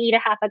if I eat a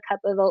half a cup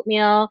of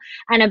oatmeal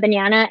and a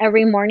banana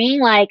every morning,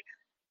 like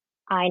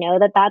I know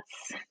that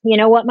that's,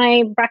 what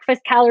my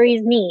breakfast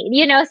calories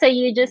need, so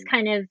you just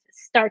kind of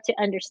start to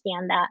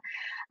understand that.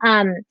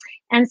 Um,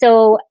 and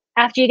so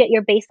after you get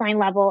your baseline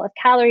level of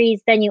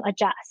calories, then you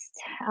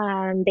adjust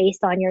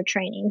based on your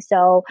training.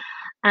 So,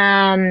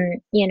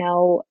 you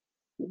know,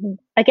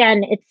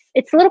 again,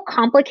 it's a little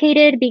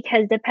complicated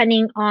because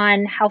depending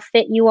on how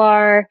fit you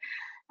are,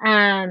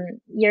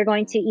 you're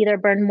going to either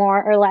burn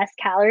more or less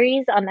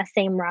calories on the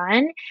same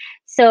run.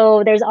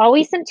 So there's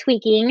always some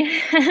tweaking,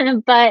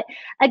 but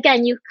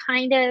again, you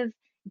kind of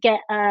get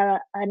a,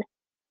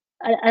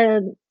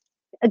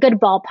 a good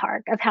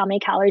ballpark of how many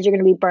calories you're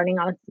going to be burning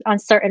on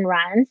certain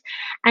runs.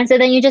 And so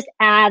then you just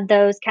add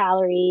those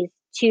calories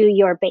to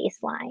your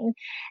baseline.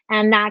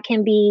 And that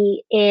can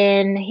be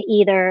in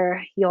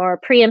either your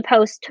pre and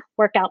post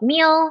workout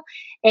meal,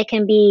 it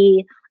can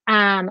be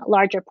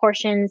larger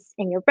portions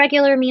in your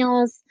regular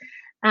meals.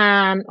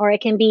 Or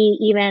it can be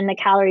even the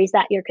calories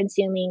that you're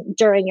consuming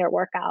during your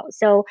workout.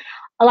 So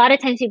a lot of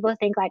times people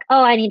think like,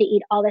 oh, I need to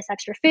eat all this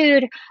extra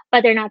food,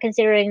 but they're not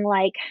considering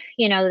like,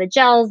 the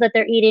gels that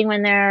they're eating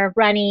when they're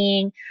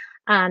running,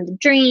 the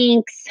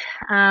drinks,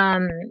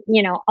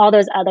 all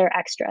those other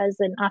extras.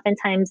 And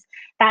oftentimes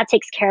that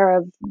takes care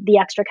of the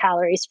extra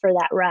calories for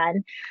that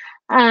run.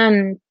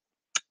 And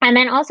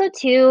then also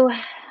too,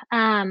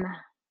 um,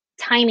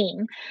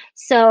 timing.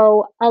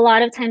 So a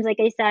lot of times, like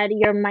I said,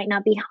 you might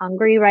not be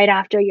hungry right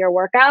after your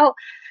workout,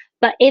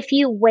 but if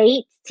you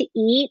wait to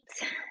eat,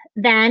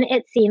 then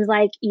it seems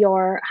like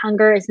your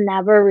hunger is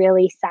never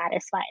really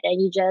satisfied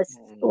and you just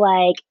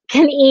like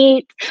can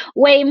eat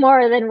way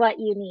more than what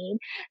you need.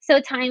 So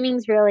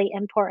timing's really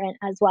important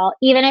as well.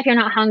 Even if you're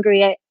not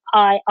hungry,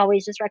 I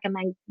always just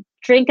recommend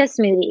drink a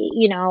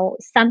smoothie,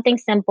 something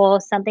simple,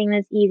 something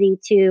that's easy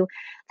to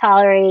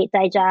tolerate,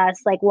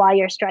 digest, like while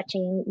you're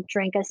stretching,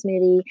 drink a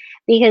smoothie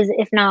because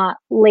if not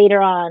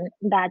later on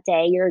that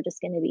day, you're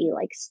just going to be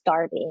like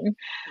starving.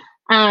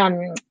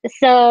 Um,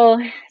 so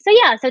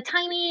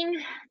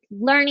timing,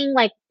 learning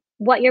like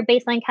what your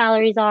baseline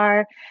calories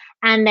are,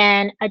 and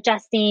then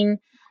adjusting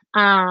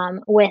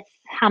with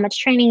how much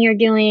training you're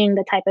doing,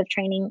 the type of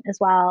training as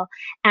well,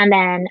 and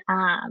then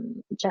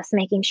just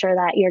making sure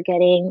that you're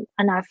getting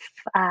enough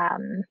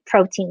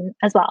protein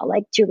as well,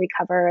 like to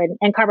recover,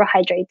 and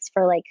carbohydrates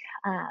for like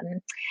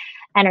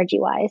energy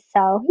wise.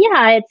 So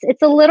yeah,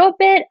 it's a little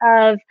bit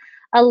of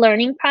a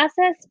learning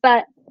process,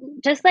 but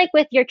just like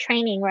with your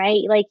training,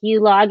 right? Like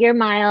you log your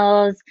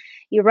miles,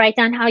 you write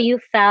down how you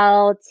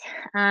felt,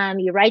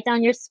 you write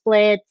down your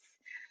splits.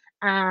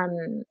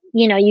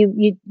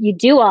 You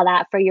do all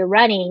that for your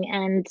running,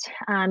 and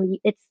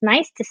it's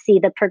nice to see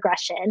the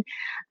progression.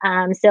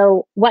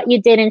 So what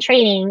you did in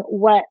training,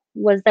 what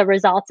was the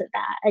result of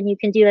that? And you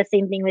can do the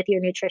same thing with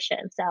your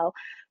nutrition. So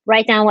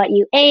write down what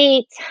you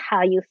ate,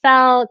 how you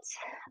felt,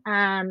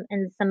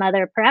 and some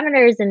other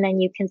parameters, and then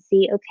you can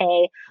see,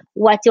 okay,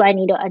 what do I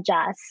need to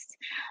adjust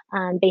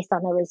based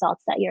on the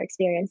results that you're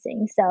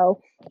experiencing. So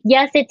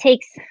yes, it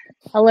takes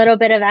a little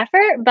bit of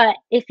effort, but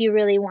if you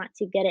really want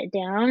to get it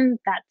down,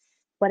 that's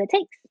what it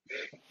takes.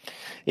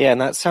 Yeah, and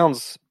that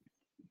sounds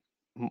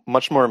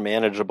much more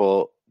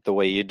manageable the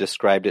way you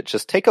described it.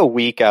 Just take a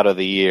week out of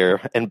the year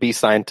and be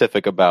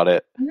scientific about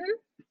it. Mm-hmm.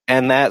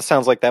 And that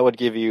sounds like that would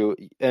give you,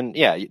 and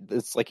yeah,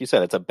 it's like you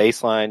said, it's a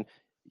baseline.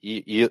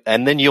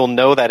 And then you'll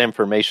know that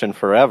information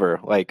forever.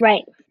 Like,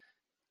 Right.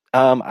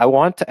 I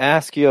want to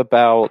ask you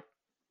about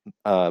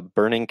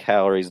burning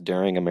calories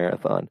during a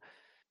marathon.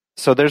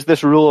 So there's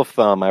this rule of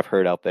thumb I've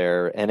heard out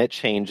there, and it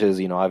changes,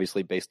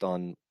 obviously based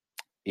on,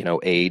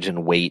 age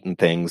and weight and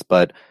things,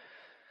 but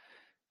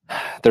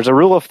there's a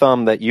rule of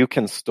thumb that you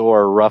can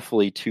store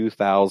roughly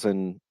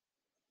 2,000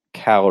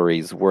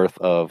 calories worth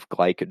of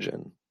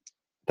glycogen.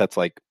 That's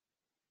like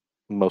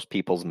most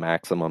people's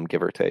maximum,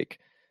 give or take.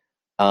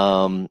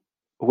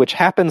 Which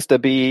happens to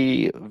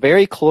be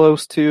very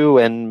close to,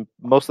 and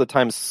most of the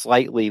time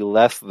slightly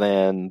less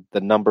than, the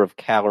number of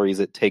calories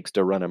it takes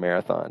to run a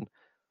marathon.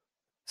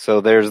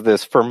 So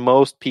for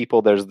most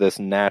people, there's this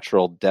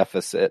natural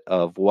deficit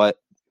of what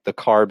the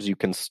carbs you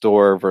can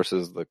store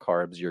versus the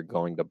carbs you're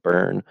going to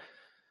burn,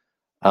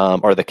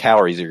 or the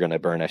calories you're going to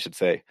burn, I should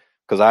say.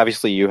 Because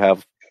obviously you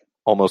have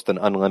almost an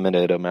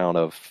unlimited amount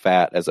of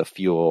fat as a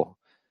fuel,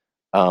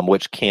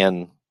 which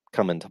can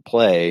come into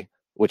play,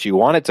 which you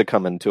want it to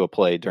come into a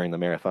play during the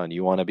marathon.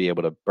 You want to be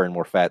able to burn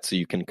more fat so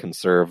you can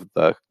conserve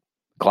the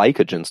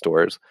glycogen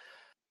stores.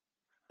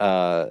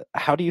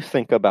 How do you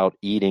think about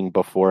eating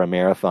before a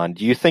marathon?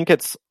 Do you think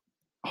it's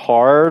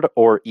hard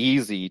or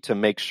easy to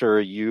make sure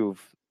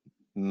you've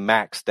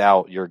maxed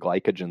out your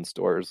glycogen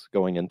stores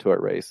going into a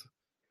race?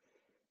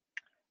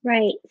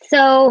 Right.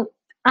 So,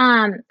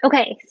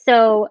 okay.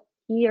 So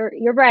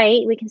you're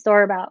right. We can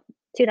store about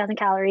 2,000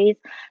 calories,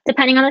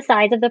 depending on the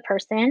size of the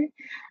person.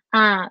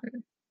 Um,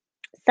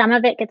 some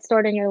of it gets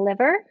stored in your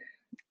liver,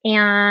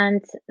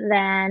 and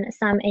then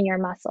some in your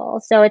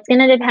muscle. So it's going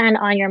to depend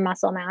on your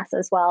muscle mass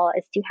as well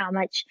as to how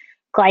much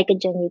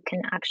glycogen you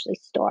can actually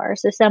store.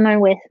 So someone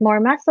with more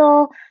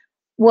muscle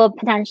will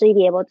potentially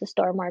be able to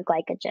store more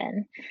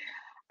glycogen.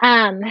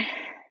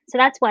 So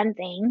that's one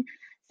thing.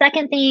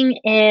 Second thing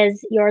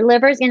is your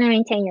liver is going to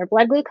maintain your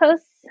blood glucose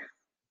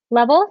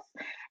levels,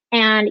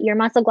 and your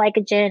muscle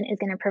glycogen is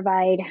going to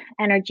provide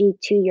energy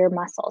to your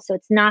muscle. So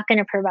it's not going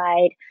to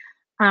provide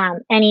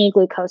any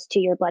glucose to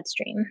your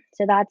bloodstream.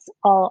 So that's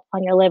all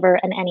on your liver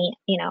and any,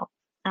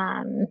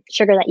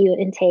 sugar that you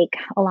intake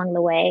along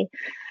the way.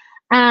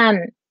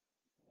 And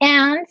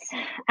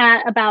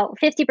at about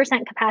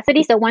 50%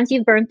 capacity, so once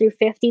you've burned through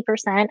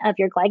 50% of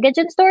your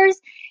glycogen stores,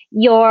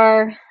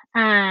 your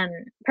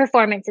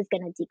performance is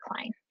going to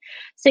decline.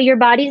 So your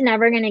body's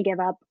never going to give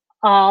up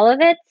all of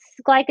its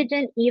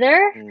glycogen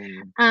either.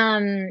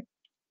 And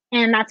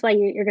that's why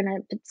you're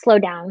going to slow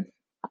down.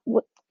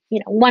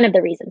 One of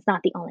the reasons,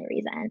 not the only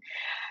reason.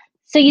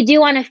 So you do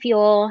want to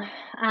feel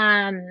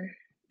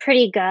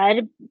pretty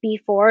good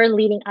before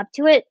leading up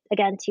to it,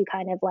 again, to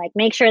kind of like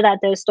make sure that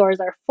those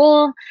stores are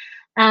full.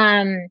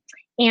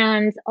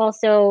 And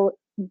also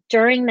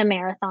during the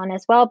marathon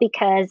as well,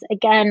 because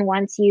again,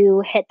 once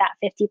you hit that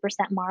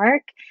 50%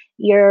 mark,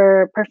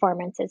 your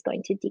performance is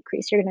going to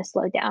decrease. You're going to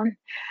slow down.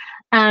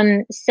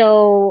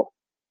 So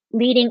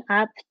leading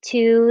up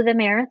to the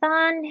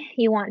marathon,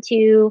 you want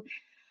to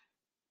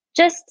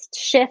just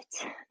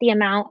shift the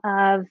amount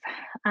of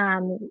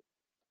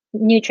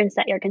nutrients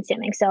that you're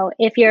consuming. So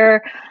if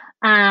you're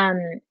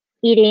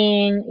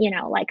eating,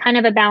 like kind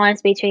of a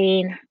balance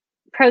between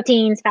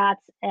proteins,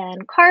 fats,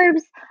 and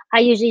carbs, I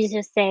usually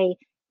just say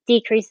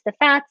decrease the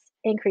fats,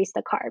 increase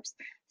the carbs.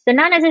 So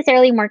not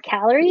necessarily more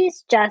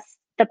calories, just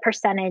the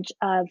percentage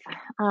of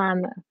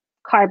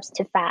carbs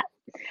to fat.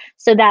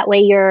 So that way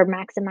you're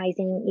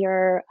maximizing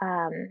your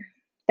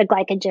the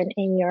glycogen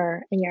in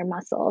your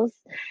muscles.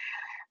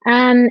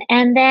 And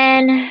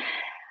then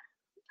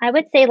I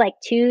would say like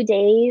 2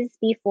 days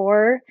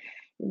before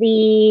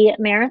the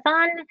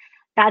marathon,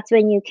 that's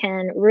when you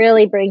can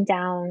really bring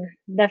down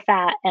the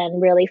fat and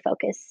really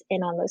focus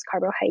in on those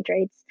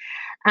carbohydrates.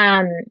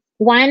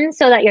 One,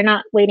 so that you're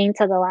not waiting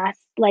till the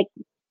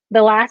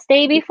last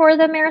day before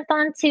the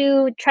marathon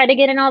to try to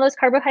get in all those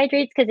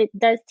carbohydrates, because it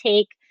does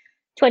take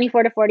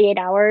 24 to 48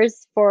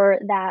 hours for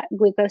that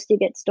glucose to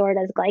get stored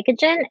as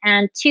glycogen.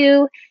 And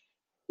two,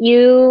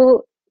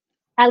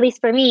 at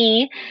least for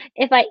me,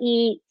 if I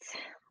eat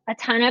a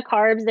ton of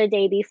carbs the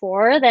day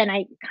before, then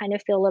I kind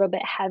of feel a little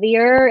bit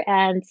heavier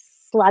and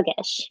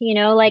sluggish,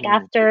 like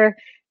after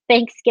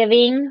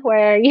Thanksgiving,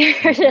 where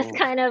you're just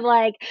kind of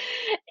like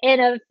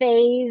in a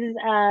phase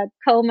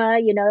coma,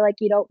 like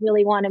you don't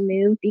really want to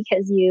move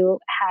because you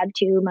had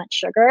too much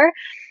sugar.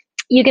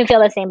 You can feel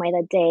the same way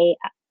the day,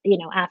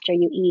 after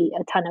you eat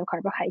a ton of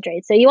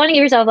carbohydrates. So you want to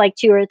give yourself like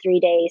 2 or 3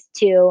 days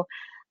to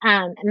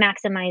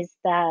maximize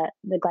the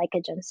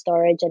glycogen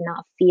storage and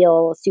not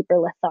feel super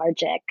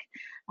lethargic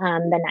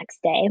the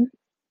next day.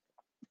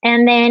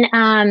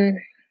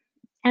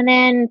 And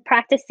then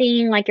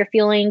practicing like you're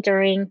feeling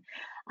during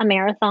a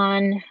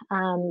marathon,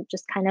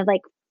 just kind of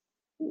like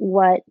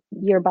what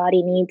your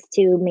body needs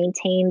to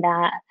maintain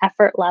that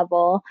effort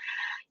level.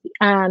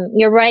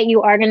 You're right,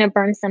 you are going to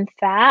burn some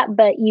fat,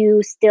 but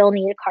you still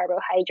need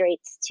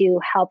carbohydrates to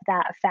help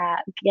that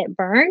fat get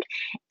burned.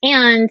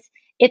 And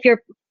if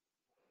you're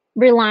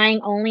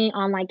relying only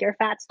on like your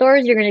fat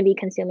stores, you're going to be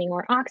consuming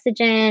more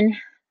oxygen.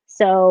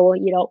 So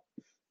you don't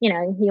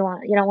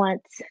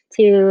want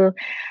to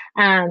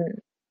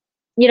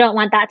you don't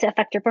want that to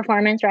affect your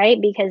performance, right?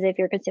 Because if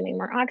you're consuming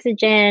more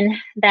oxygen,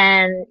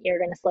 then you're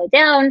going to slow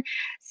down.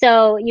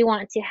 So you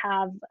want to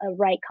have a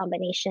right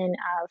combination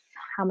of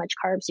how much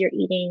carbs you're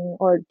eating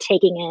or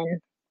taking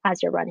in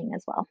as you're running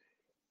as well.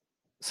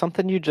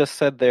 Something you just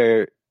said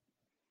there,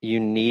 you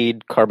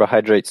need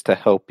carbohydrates to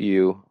help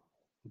you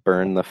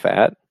burn the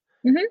fat.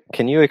 Mm-hmm.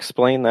 Can you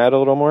explain that a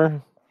little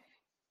more?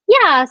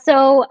 Yeah.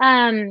 So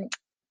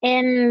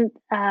in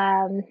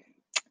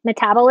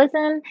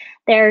metabolism,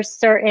 there's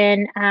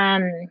certain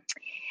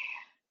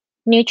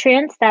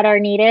nutrients that are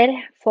needed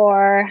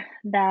for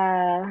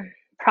the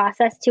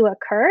process to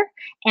occur,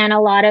 and a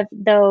lot of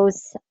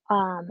those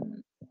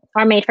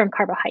are made from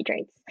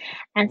carbohydrates.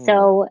 And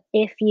so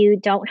if you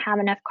don't have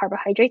enough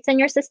carbohydrates in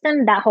your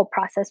system, that whole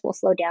process will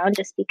slow down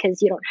just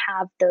because you don't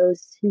have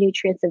those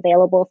nutrients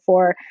available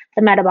for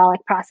the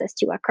metabolic process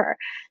to occur.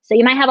 So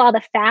you might have all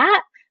the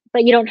fat,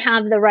 but you don't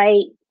have the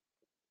right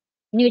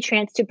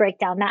nutrients to break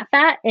down that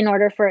fat in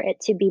order for it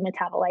to be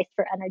metabolized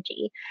for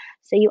energy.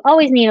 So you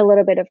always need a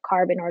little bit of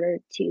carb in order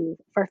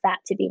for fat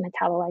to be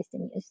metabolized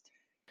and used.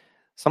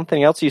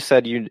 Something else you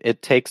said,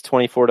 it takes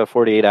 24 to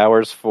 48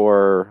 hours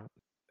for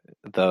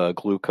the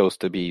glucose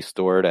to be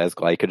stored as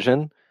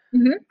glycogen.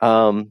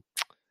 Mm-hmm.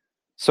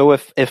 So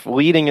if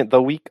leading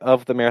the week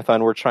of the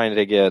marathon, we're trying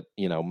to get,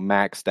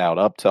 maxed out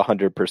up to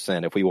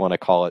 100%, if we want to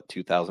call it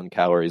 2,000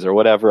 calories or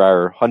whatever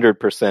our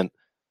 100%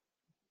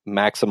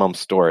 maximum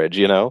storage,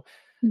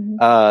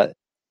 Mm-hmm.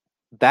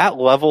 That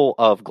level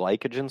of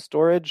glycogen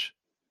storage,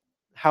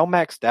 how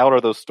maxed out are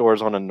those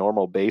stores on a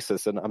normal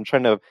basis? And I'm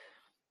trying to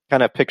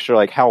kind of picture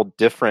like how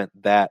different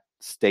that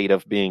state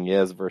of being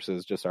is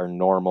versus just our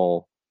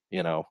normal,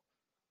 you know,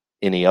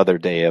 any other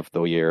day of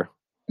the year.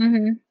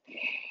 Hmm.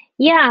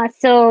 Yeah,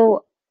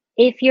 so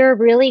if you're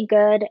really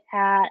good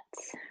at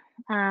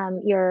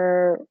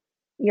your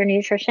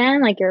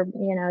nutrition, like your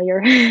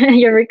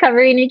your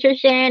recovery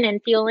nutrition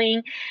and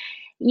fueling,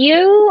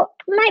 you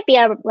might be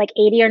at like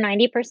 80 or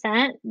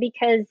 90%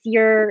 because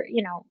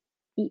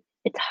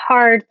it's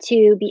hard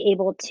to be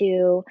able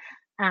to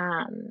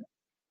um,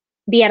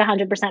 be at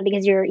 100%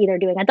 because you're either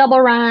doing a double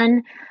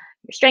run,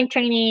 you're strength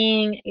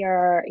training,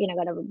 you're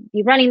going to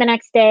be running the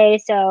next day,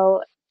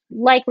 so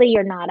likely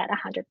you're not at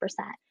 100%.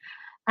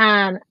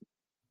 Um,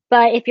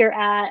 but if you're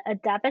at a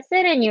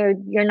deficit and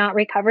you're not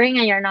recovering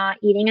and you're not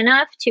eating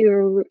enough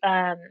to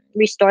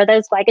restore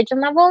those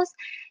glycogen levels,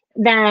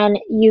 then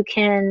you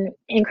can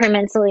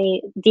incrementally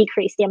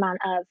decrease the amount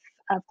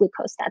of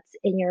glucose that's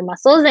in your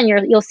muscles, and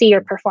you'll see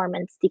your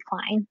performance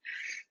decline.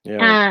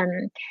 Yeah. Um,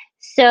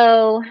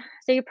 so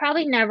you're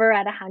probably never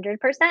at 100%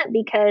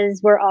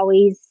 because we're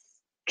always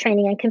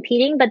training and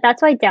competing, but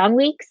that's why down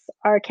weeks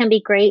can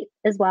be great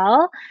as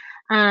well.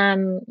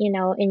 In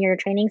your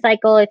training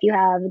cycle, if you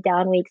have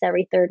down weeks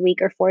every third week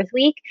or fourth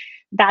week,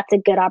 that's a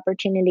good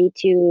opportunity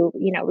to,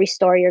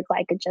 restore your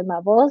glycogen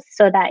levels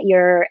so that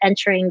you're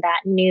entering that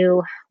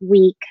new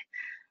week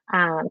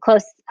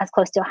as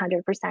close to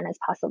 100% as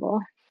possible.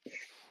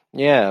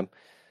 Yeah.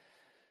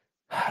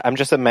 I'm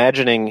just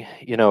imagining,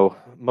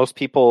 most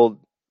people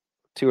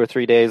 2 or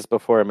 3 days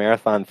before a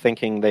marathon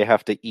thinking they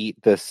have to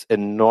eat this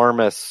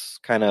enormous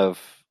kind of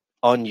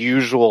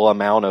unusual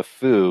amount of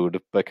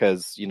food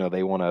because,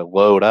 they want to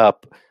load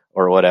up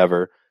or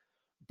whatever.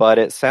 But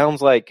it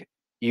sounds like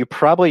you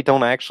probably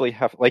don't actually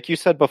have, like you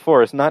said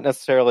before, it's not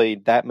necessarily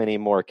that many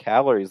more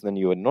calories than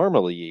you would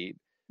normally eat.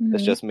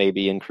 It's Mm-hmm. just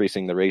maybe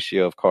increasing the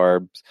ratio of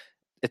carbs.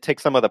 It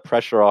takes some of the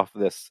pressure off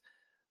this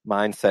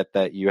mindset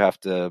that you have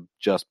to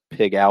just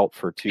pig out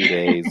for 2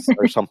 days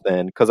or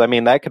something. Because, I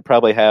mean, that could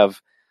probably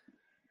have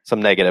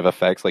some negative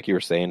effects, like you were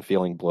saying,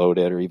 feeling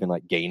bloated or even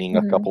like gaining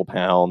a Mm-hmm. couple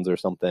pounds or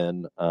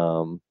something.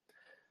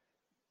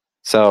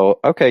 So,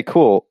 okay,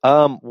 cool.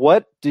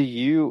 What do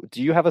you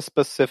have a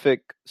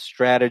specific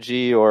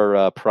strategy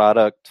or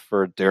product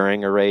for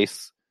during a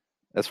race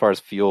as far as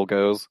fuel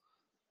goes?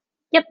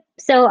 Yep.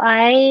 So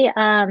I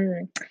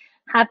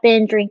have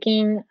been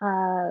drinking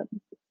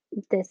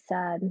this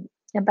a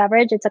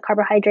beverage. It's a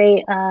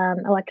carbohydrate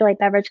electrolyte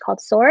beverage called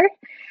Soar,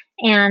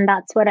 and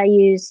that's what I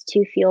use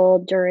to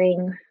fuel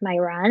during my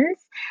runs.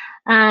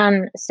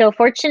 So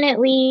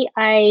fortunately,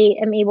 I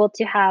am able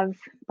to have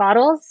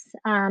bottles,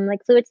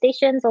 like fluid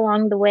stations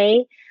along the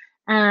way.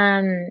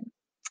 Um,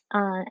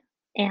 uh,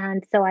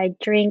 and so I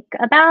drink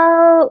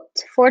about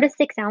 4 to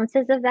 6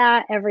 ounces of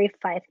that every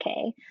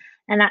 5K.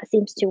 And that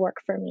seems to work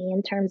for me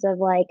in terms of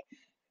like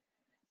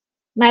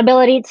my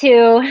ability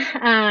to,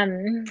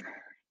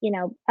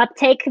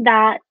 uptake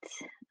that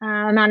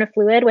amount of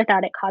fluid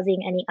without it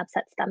causing any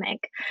upset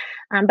stomach.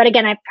 But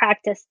again, I've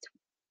practiced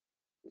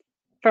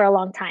for a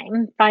long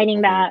time,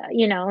 finding Hmm. that,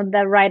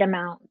 the right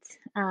amount.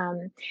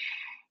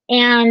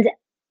 And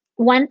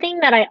one thing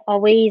that I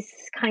always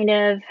kind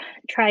of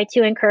try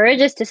to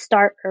encourage is to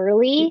start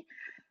early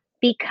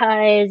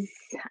because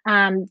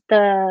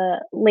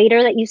the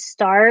later that you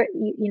start,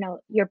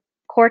 your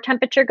core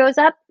temperature goes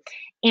up.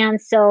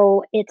 And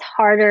so it's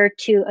harder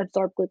to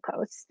absorb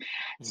glucose.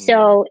 Hmm.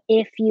 So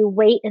if you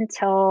wait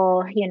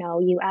until,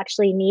 you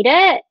actually need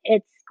it,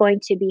 it's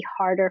going to be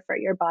harder for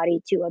your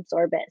body to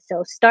absorb it.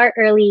 So start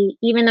early,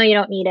 even though you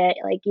don't need it.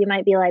 Like you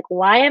might be like,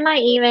 why am I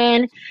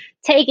even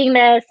taking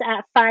this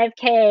at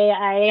 5K?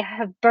 I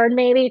have burned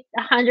maybe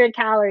 100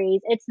 calories.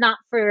 It's not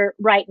for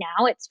right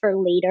now, it's for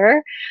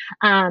later.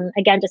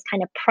 Again, just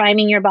kind of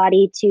priming your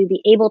body to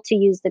be able to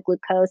use the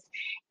glucose.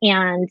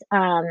 And,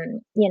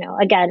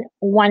 again,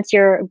 once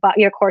your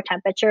core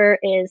temperature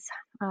is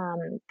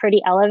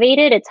pretty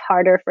elevated, it's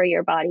harder for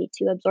your body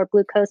to absorb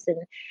glucose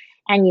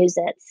and use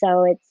it.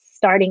 So it's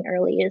starting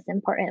early is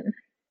important.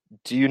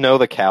 Do you know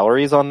the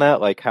calories on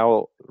that? Like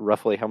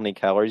roughly how many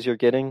calories you're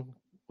getting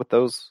with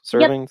those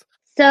Yep. servings?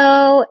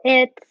 So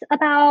it's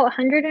about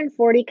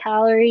 140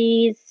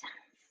 calories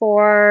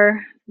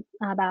for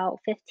about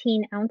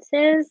 15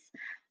 ounces.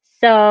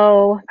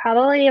 So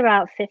probably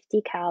about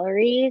 50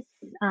 calories,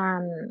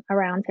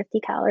 around 50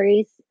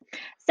 calories.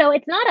 So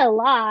it's not a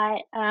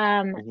lot,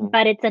 Hmm.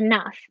 but it's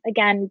enough.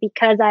 Again,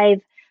 because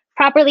I've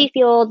properly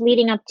fueled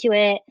leading up to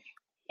it,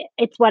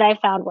 it's what I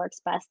found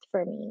works best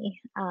for me.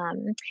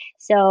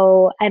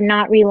 So I'm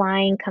not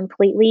relying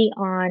completely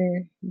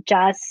on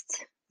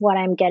just what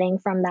I'm getting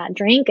from that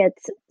drink.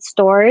 It's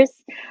stores.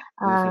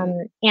 Hmm.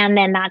 And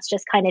then that's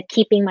just kind of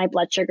keeping my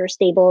blood sugar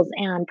stable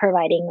and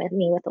providing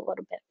me with a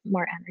little bit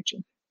more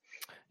energy.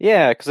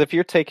 Yeah, because if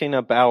you're taking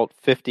about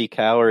 50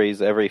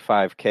 calories every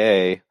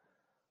 5K,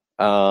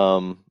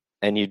 and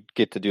you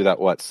get to do that,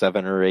 what,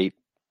 7 or 8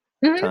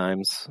 Mm-hmm,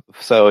 times?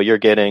 So you're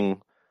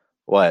getting,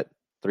 what,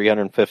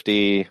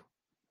 350,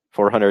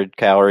 400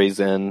 calories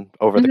in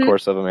over the mm-hmm,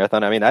 course of a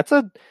marathon. I mean,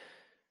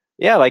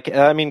 yeah, like,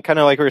 I mean, kind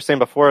of like we were saying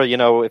before,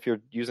 if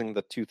you're using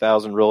the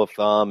 2000 rule of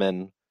thumb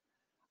and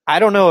I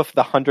don't know if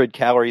the 100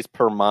 calories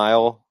per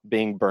mile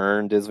being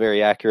burned is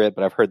very accurate,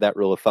 but I've heard that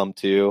rule of thumb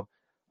too.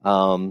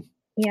 Um,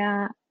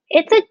 Yeah,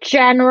 it's a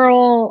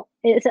general,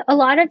 it's a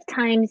lot of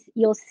times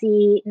you'll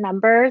see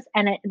numbers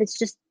and it's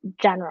just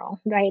general,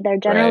 right? They're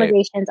right.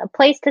 generalizations, a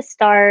place to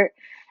start,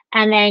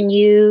 and then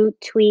you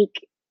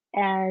tweak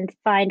and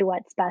find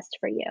what's best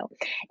for you.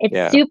 It's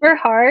Yeah. super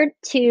hard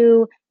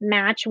to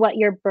match what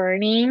you're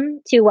burning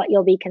to what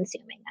you'll be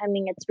consuming. I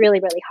mean, it's really,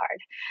 really hard.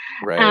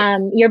 Right.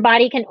 Your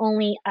body can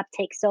only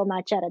uptake so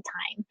much at a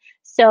time.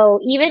 So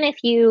even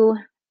if you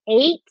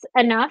ate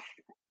enough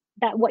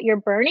that what you're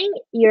burning,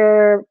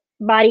 your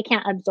body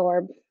can't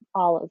absorb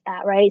all of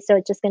that, right? So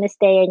it's just going to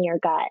stay in your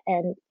gut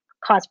and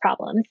cause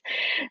problems.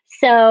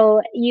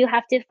 So you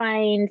have to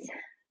find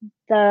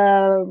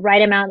the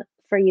right amount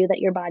for you that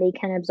your body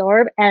can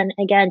absorb. And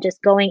again,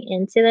 just going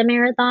into the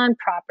marathon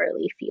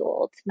properly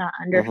fueled, not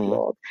under hmm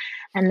fueled.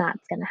 And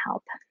that's going to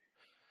help.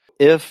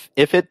 If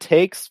it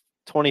takes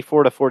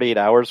 24 to 48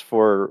 hours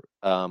for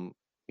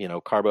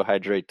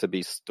carbohydrate to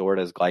be stored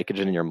as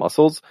glycogen in your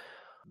muscles,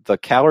 the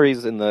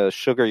calories and the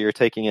sugar you're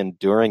taking in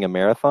during a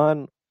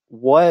marathon,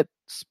 what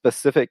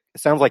specific,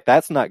 it sounds like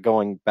that's not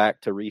going back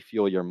to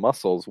refuel your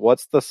muscles.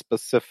 What's the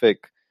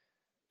specific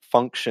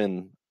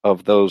function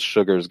of those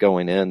sugars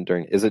going in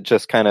during, is it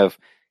just kind of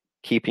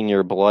keeping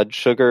your blood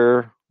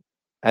sugar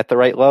at the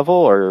right level,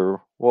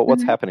 or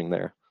what's Mhm. happening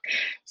there?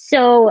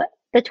 So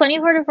the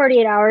 24 to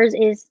 48 hours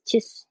is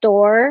to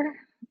store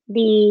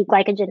the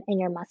glycogen in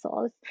your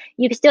muscles.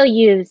 You can still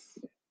use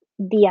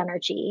the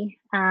energy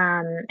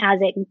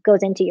as it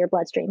goes into your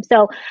bloodstream.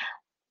 So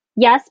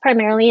yes,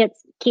 primarily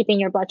it's keeping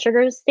your blood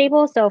sugars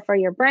stable. So for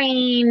your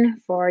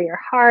brain, for your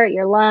heart,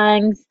 your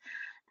lungs,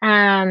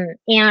 and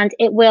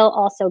it will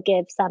also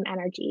give some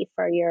energy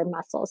for your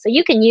muscles. So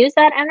you can use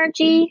that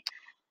energy,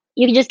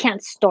 you just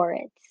can't store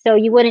it. So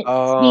you wouldn't be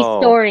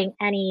Oh, storing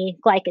any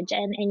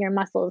glycogen in your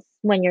muscles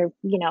when you're,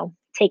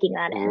 taking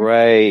that in.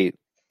 right.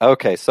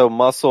 Okay, so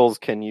muscles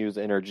can use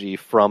energy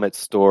from its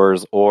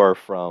stores or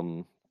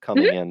from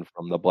coming Hmm. in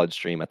from the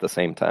bloodstream at the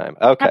same time.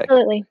 Okay,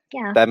 Absolutely.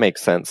 Yeah. that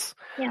makes sense.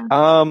 Yeah.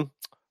 Um,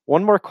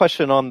 One more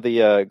question on the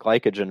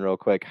glycogen, real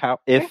quick. How,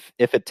 Sure.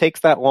 if it takes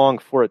that long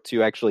for it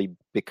to actually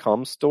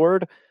become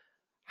stored,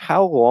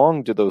 how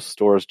long do those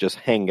stores just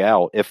hang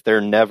out if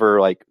they're never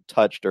like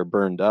touched or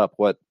burned up?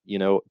 Do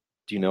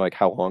you know like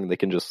how long they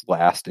can just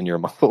last in your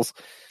muscles?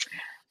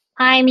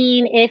 I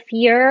mean, if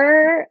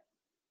you're,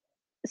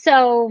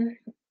 so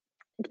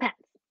it depends,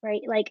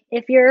 right? Like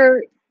if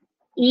you're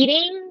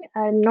eating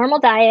a normal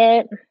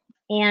diet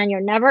and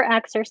you're never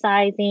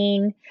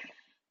exercising,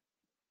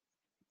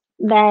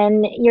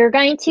 then you're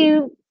going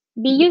to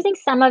be using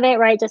some of it,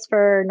 right, just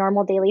for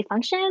normal daily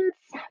functions,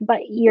 but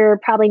you're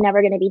probably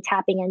never going to be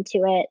tapping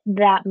into it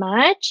that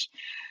much.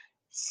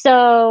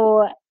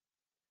 So,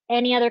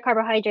 any other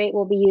carbohydrate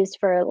will be used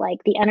for like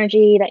the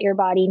energy that your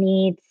body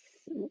needs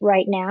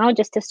right now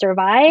just to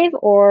survive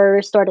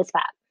or stored as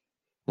fat.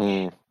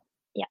 Hmm,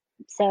 Yeah.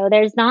 So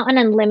there's not an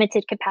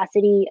unlimited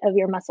capacity of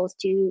your muscles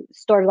to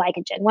store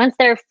glycogen. Once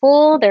they're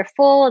full, they're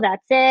full.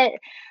 That's it.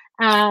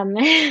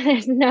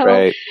 There's no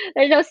right.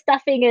 there's no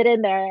stuffing it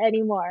in there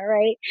anymore,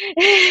 right?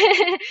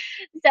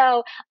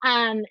 So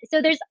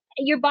there's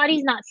your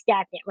body's not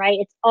stagnant, right?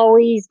 It's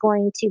always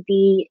going to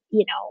be,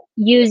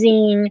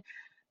 using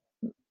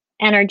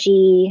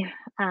energy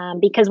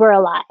because we're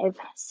alive.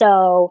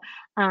 So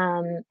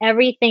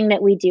everything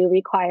that we do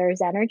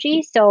requires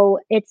energy. So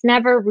it's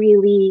never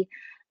really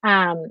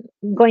um,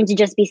 going to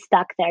just be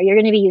stuck there. You're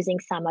going to be using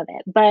some of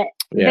it, but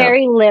Yeah.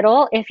 very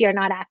little if you're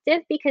not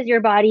active because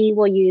your body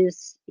will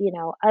use,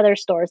 other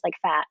stores like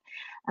fat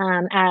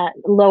at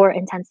lower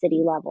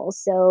intensity levels.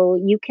 So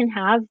you can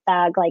have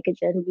that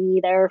glycogen be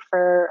there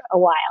for a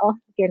while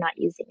if you're not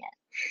using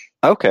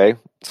it. Okay.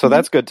 So Mm-hmm.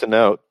 that's good to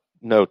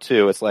know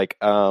too. It's like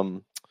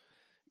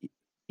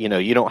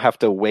you don't have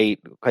to wait.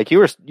 Like you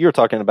were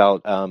talking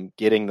about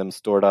getting them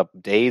stored up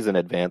days in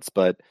advance,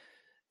 but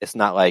it's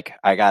not like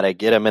I gotta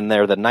get them in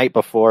there the night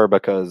before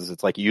because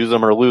it's like use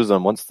them or lose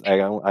them. Once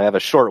I have a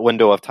short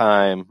window of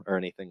time or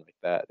anything like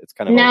that. It's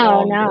kind of a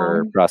No,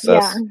 longer no. Yeah,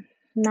 process.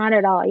 not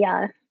at all.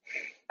 Yeah.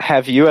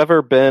 Have you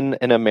ever been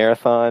in a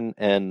marathon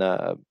and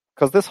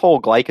because this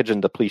whole glycogen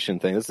depletion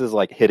thing, this is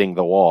like hitting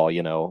the wall,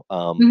 it's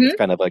Hmm.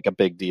 kind of like a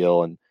big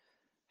deal. And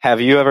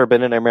have you ever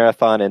been in a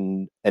marathon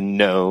and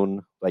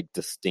known like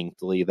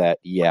distinctly that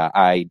yeah,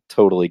 I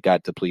totally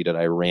got depleted.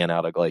 I ran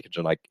out of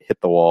glycogen, like hit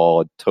the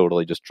wall,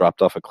 totally just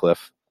dropped off a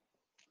cliff.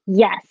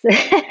 Yes.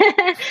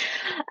 It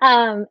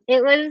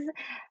was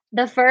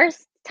the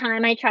first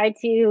time I tried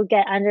to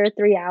get under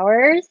 3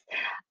 hours.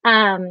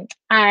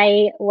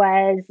 I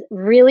was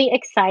really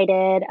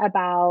excited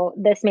about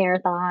this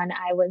marathon.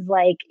 I was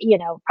like,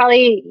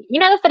 probably,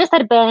 the fittest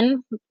I'd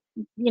been,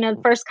 the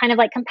first kind of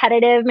like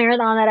competitive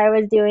marathon that I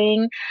was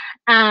doing.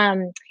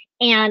 Um,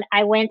 and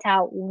I went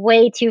out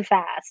way too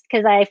fast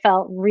because I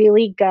felt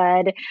really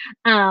good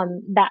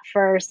that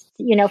first,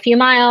 few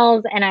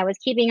miles, and I was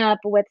keeping up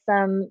with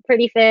some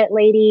pretty fit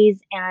ladies,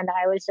 and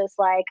I was just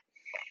like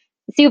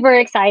super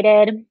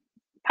excited.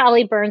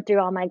 probably burned through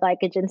all my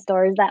glycogen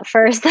stores that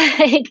first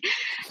like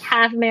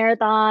half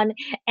marathon,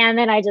 and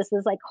then I just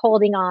was like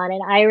holding on.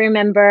 And I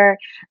remember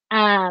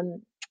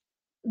um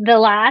the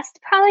last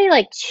probably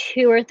like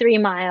 2 or 3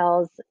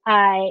 miles,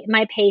 I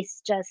my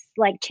pace just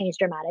like changed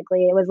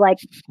dramatically. It was like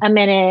a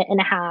minute and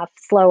a half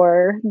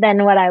slower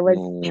than what I was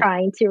Mm,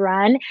 trying to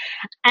run.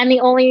 And the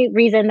only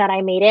reason that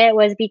I made it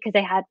was because I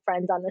had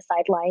friends on the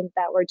sidelines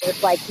that were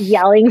just like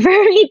yelling for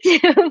me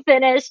to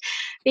finish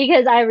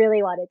because I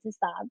really wanted to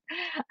stop.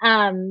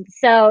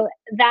 So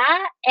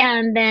that,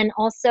 and then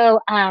also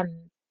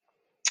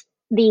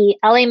the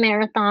LA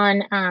Marathon,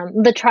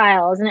 the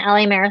trials in the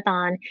LA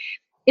Marathon,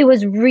 it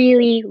was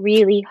really,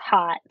 really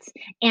hot,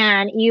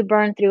 and you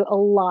burn through a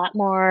lot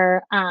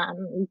more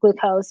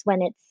glucose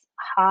when it's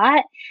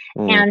hot.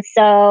 mm. And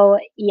so,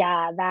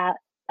 yeah, that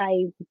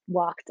I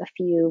walked a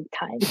few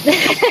times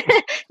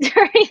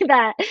during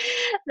that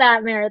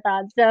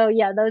marathon. So,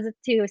 yeah, those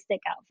two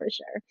stick out for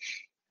sure.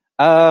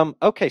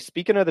 Okay,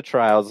 speaking of the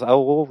trials, I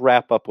will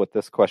wrap up with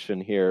this question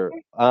here.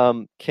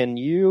 Can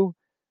you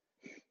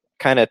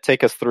kind of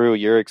take us through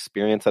your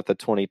experience at the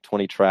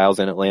 2020 trials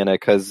in Atlanta?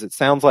 Because it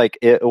sounds like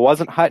it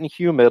wasn't hot and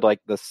humid like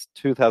the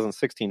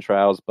 2016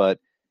 trials, but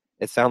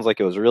it sounds like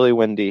it was really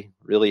windy,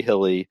 really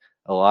hilly.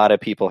 A lot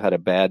of people had a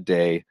bad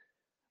day.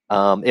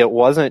 It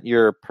wasn't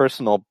your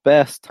personal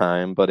best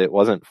time, but it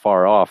wasn't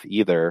far off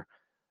either.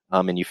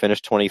 And you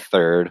finished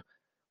 23rd.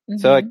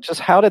 So, like, Hmm. just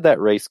how did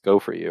that race go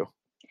for you?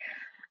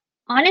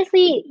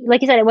 Honestly,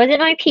 like you said, it wasn't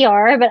my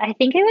PR, but I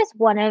think it was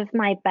one of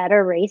my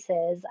better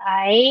races.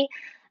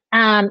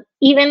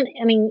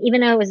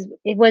 Even though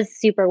it was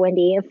super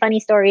windy. A funny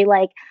story,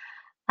 like,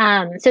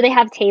 so they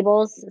have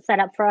tables set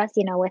up for us,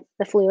 with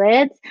the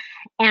fluids,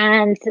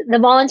 and the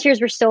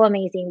volunteers were so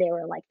amazing. They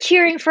were like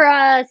cheering for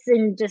us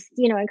and just,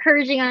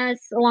 encouraging us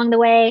along the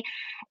way.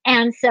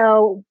 And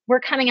so we're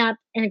coming up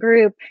in a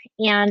group,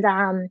 and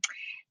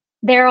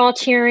they're all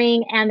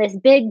cheering, and this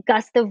big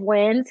gust of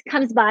wind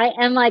comes by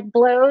and like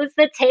blows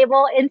the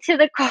table into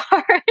the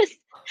cars.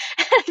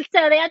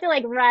 So they had to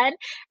like run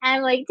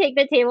and like take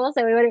the table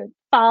so we wouldn't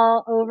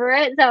fall over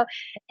it. So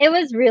it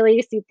was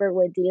really super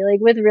windy, like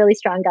with really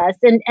strong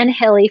gusts, and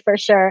hilly for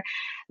sure.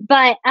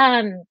 But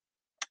I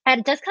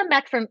had just come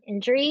back from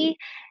injury,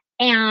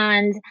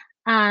 and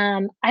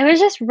I was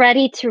just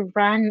ready to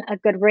run a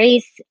good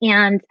race.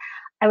 And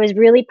I was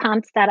really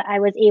pumped that I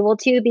was able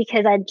to,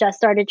 because I just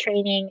started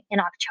training in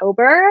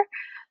October,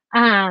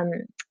 um,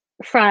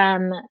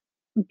 from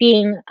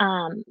being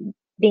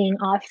being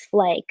off,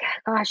 like,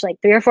 gosh, like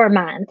 3 or 4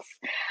 months.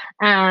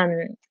 Um,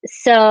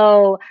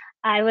 so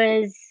I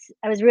was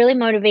really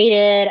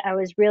motivated. I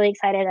was really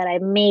excited that I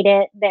made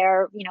it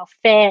there,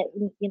 fit,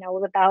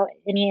 without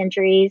any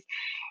injuries.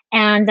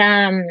 And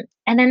then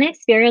the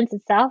experience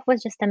itself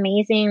was just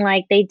amazing.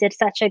 Like, they did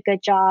such a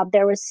good job.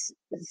 There was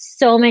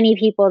so many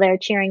people there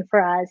cheering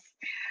for us.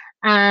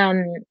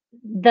 Um,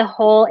 the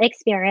whole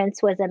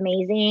experience was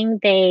amazing.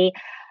 They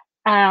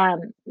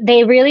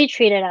really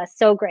treated us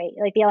so great.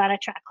 Like, the Atlanta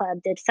Track Club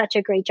did such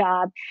a great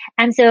job.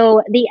 And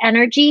so the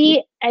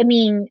energy, I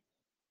mean,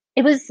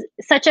 it was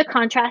such a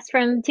contrast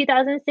from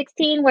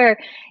 2016, where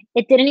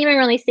it didn't even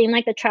really seem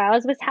like the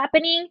trials was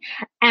happening.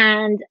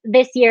 And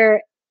this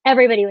year,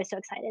 everybody was so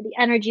excited. The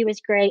energy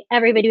was great.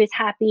 Everybody was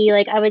happy.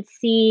 Like, I would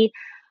see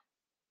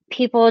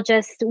people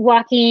just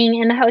walking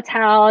in the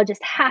hotel,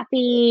 just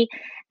happy.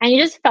 And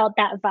you just felt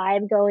that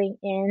vibe going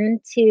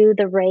into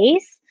the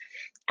race.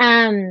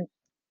 Um,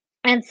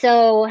 and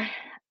so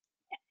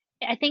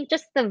I think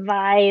just the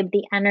vibe,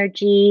 the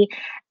energy,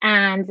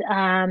 and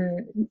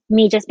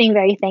me just being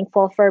very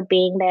thankful for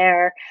being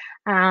there.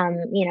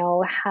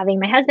 Having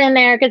my husband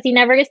there because he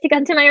never gets to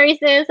come to my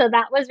races, so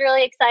that was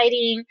really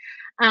exciting.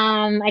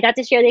 I got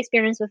to share the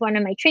experience with one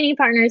of my training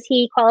partners.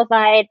 He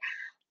qualified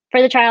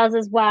for the trials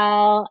as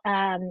well,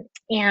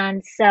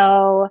 and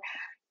so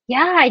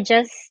yeah,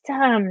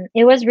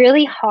 it was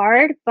really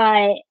hard, but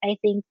I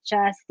think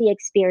just the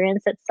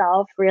experience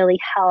itself really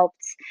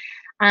helped.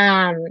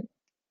 Um,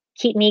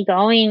 Keep me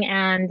going.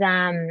 And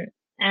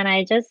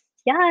I just,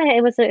 yeah,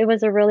 it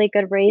was a really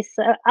good race.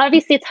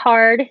 Obviously it's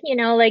hard,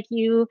 like,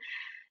 you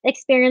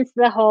experience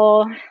the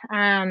whole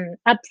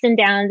ups and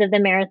downs of the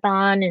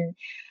marathon,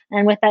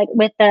 and with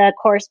the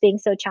course being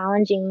so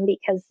challenging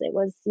because it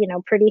was,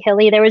 pretty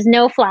hilly. There was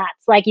no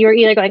flats. Like, you were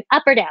either going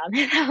up or down.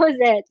 That was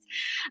it.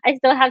 I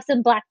still have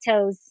some black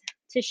toes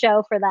to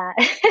show for that.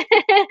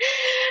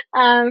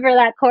 For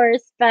that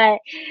course, but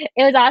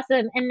it was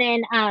awesome. And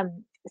then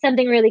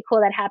something really cool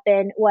that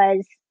happened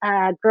was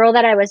a girl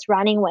that I was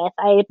running with.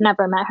 I had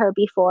never met her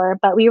before,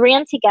 but we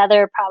ran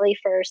together probably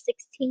for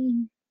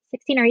 16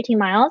 or 18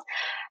 miles.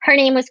 Her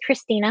name was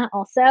Christina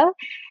also.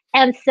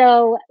 And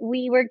so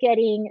we were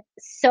getting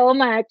so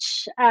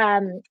much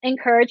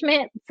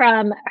encouragement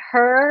from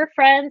her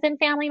friends and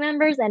family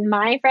members and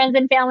my friends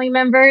and family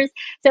members.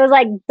 So it was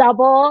like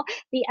double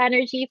the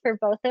energy for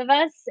both of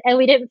us. And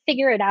we didn't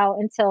figure it out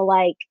until,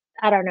 like,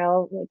 I don't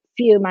know, like a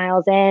few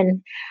miles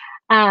in,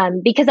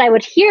 because I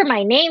would hear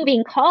my name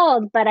being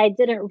called, but I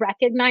didn't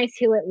recognize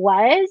who it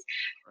was.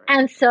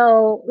 And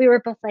so we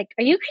were both like,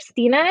 "Are you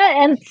Christina?"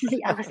 And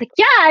I was like,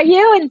 "Yeah,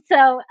 you." And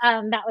so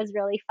that was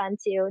really fun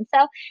too. And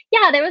so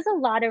yeah, there was a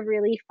lot of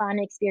really fun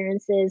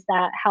experiences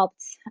that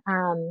helped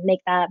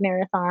make that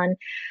marathon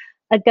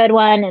a good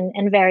one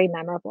and very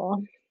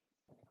memorable.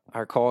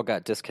 Our call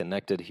got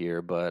disconnected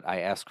here, but I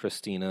asked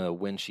Christina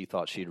when she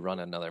thought she'd run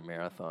another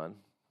marathon.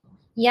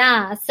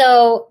 Yeah.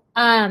 So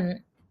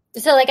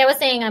like I was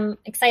saying, I'm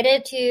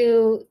excited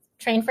to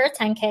train for a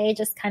 10K,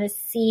 just kind of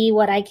see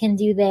what I can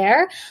do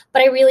there.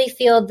 But I really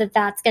feel that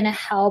that's going to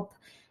help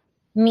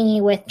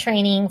me with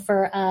training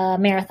for a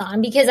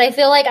marathon because I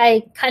feel like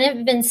I kind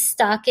of been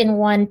stuck in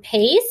one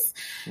pace.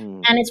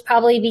 And it's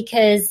probably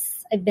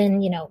because I've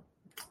been,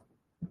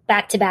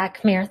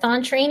 back-to-back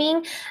marathon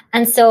training.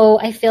 And so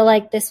I feel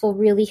like this will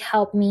really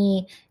help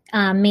me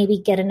maybe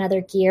get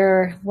another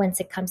gear once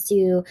it comes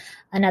to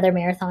another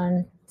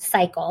marathon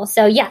cycle.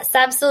 So yes,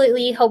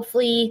 absolutely.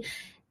 Hopefully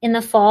in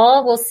the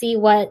fall, we'll see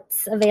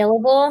what's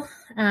available.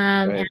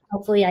 And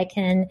hopefully I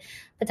can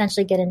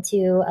potentially get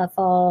into a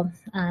fall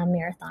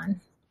marathon.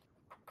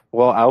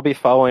 Well, I'll be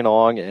following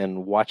along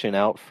and watching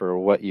out for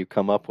what you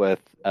come up with.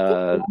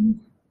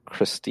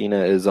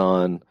 Christina is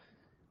on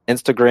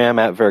Instagram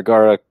at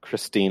Vergara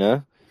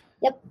Christina.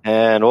 Yep.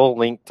 And we'll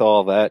link to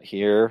all that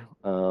here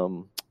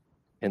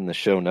in the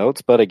show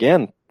notes. But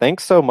again,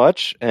 thanks so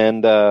much,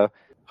 and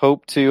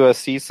hope to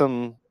see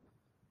some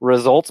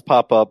results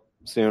pop up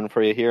soon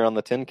for you here on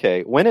the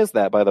 10K. When is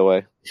that, by the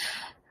way?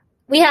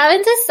 We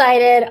haven't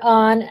decided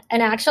on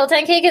an actual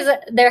 10K because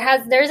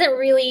there isn't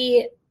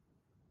really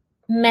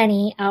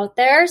many out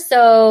there.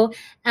 So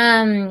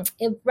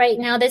right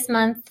now this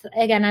month,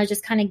 again, I was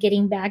just kind of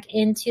getting back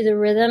into the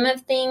rhythm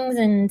of things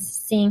and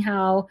seeing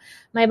how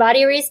my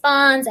body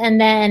responds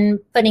and then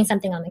putting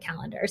something on the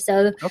calendar.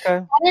 So okay.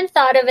 I haven't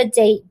thought of a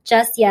date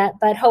just yet,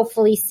 but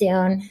hopefully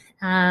soon.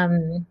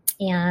 And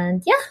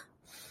yeah.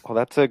 Well,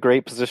 that's a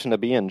great position to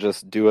be in.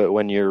 Just do it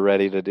when you're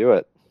ready to do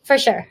it. For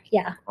sure.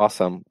 Yeah.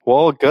 Awesome.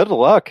 Well, good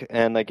luck.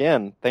 And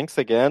again, thanks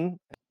again.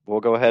 We'll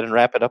go ahead and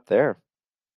wrap it up there.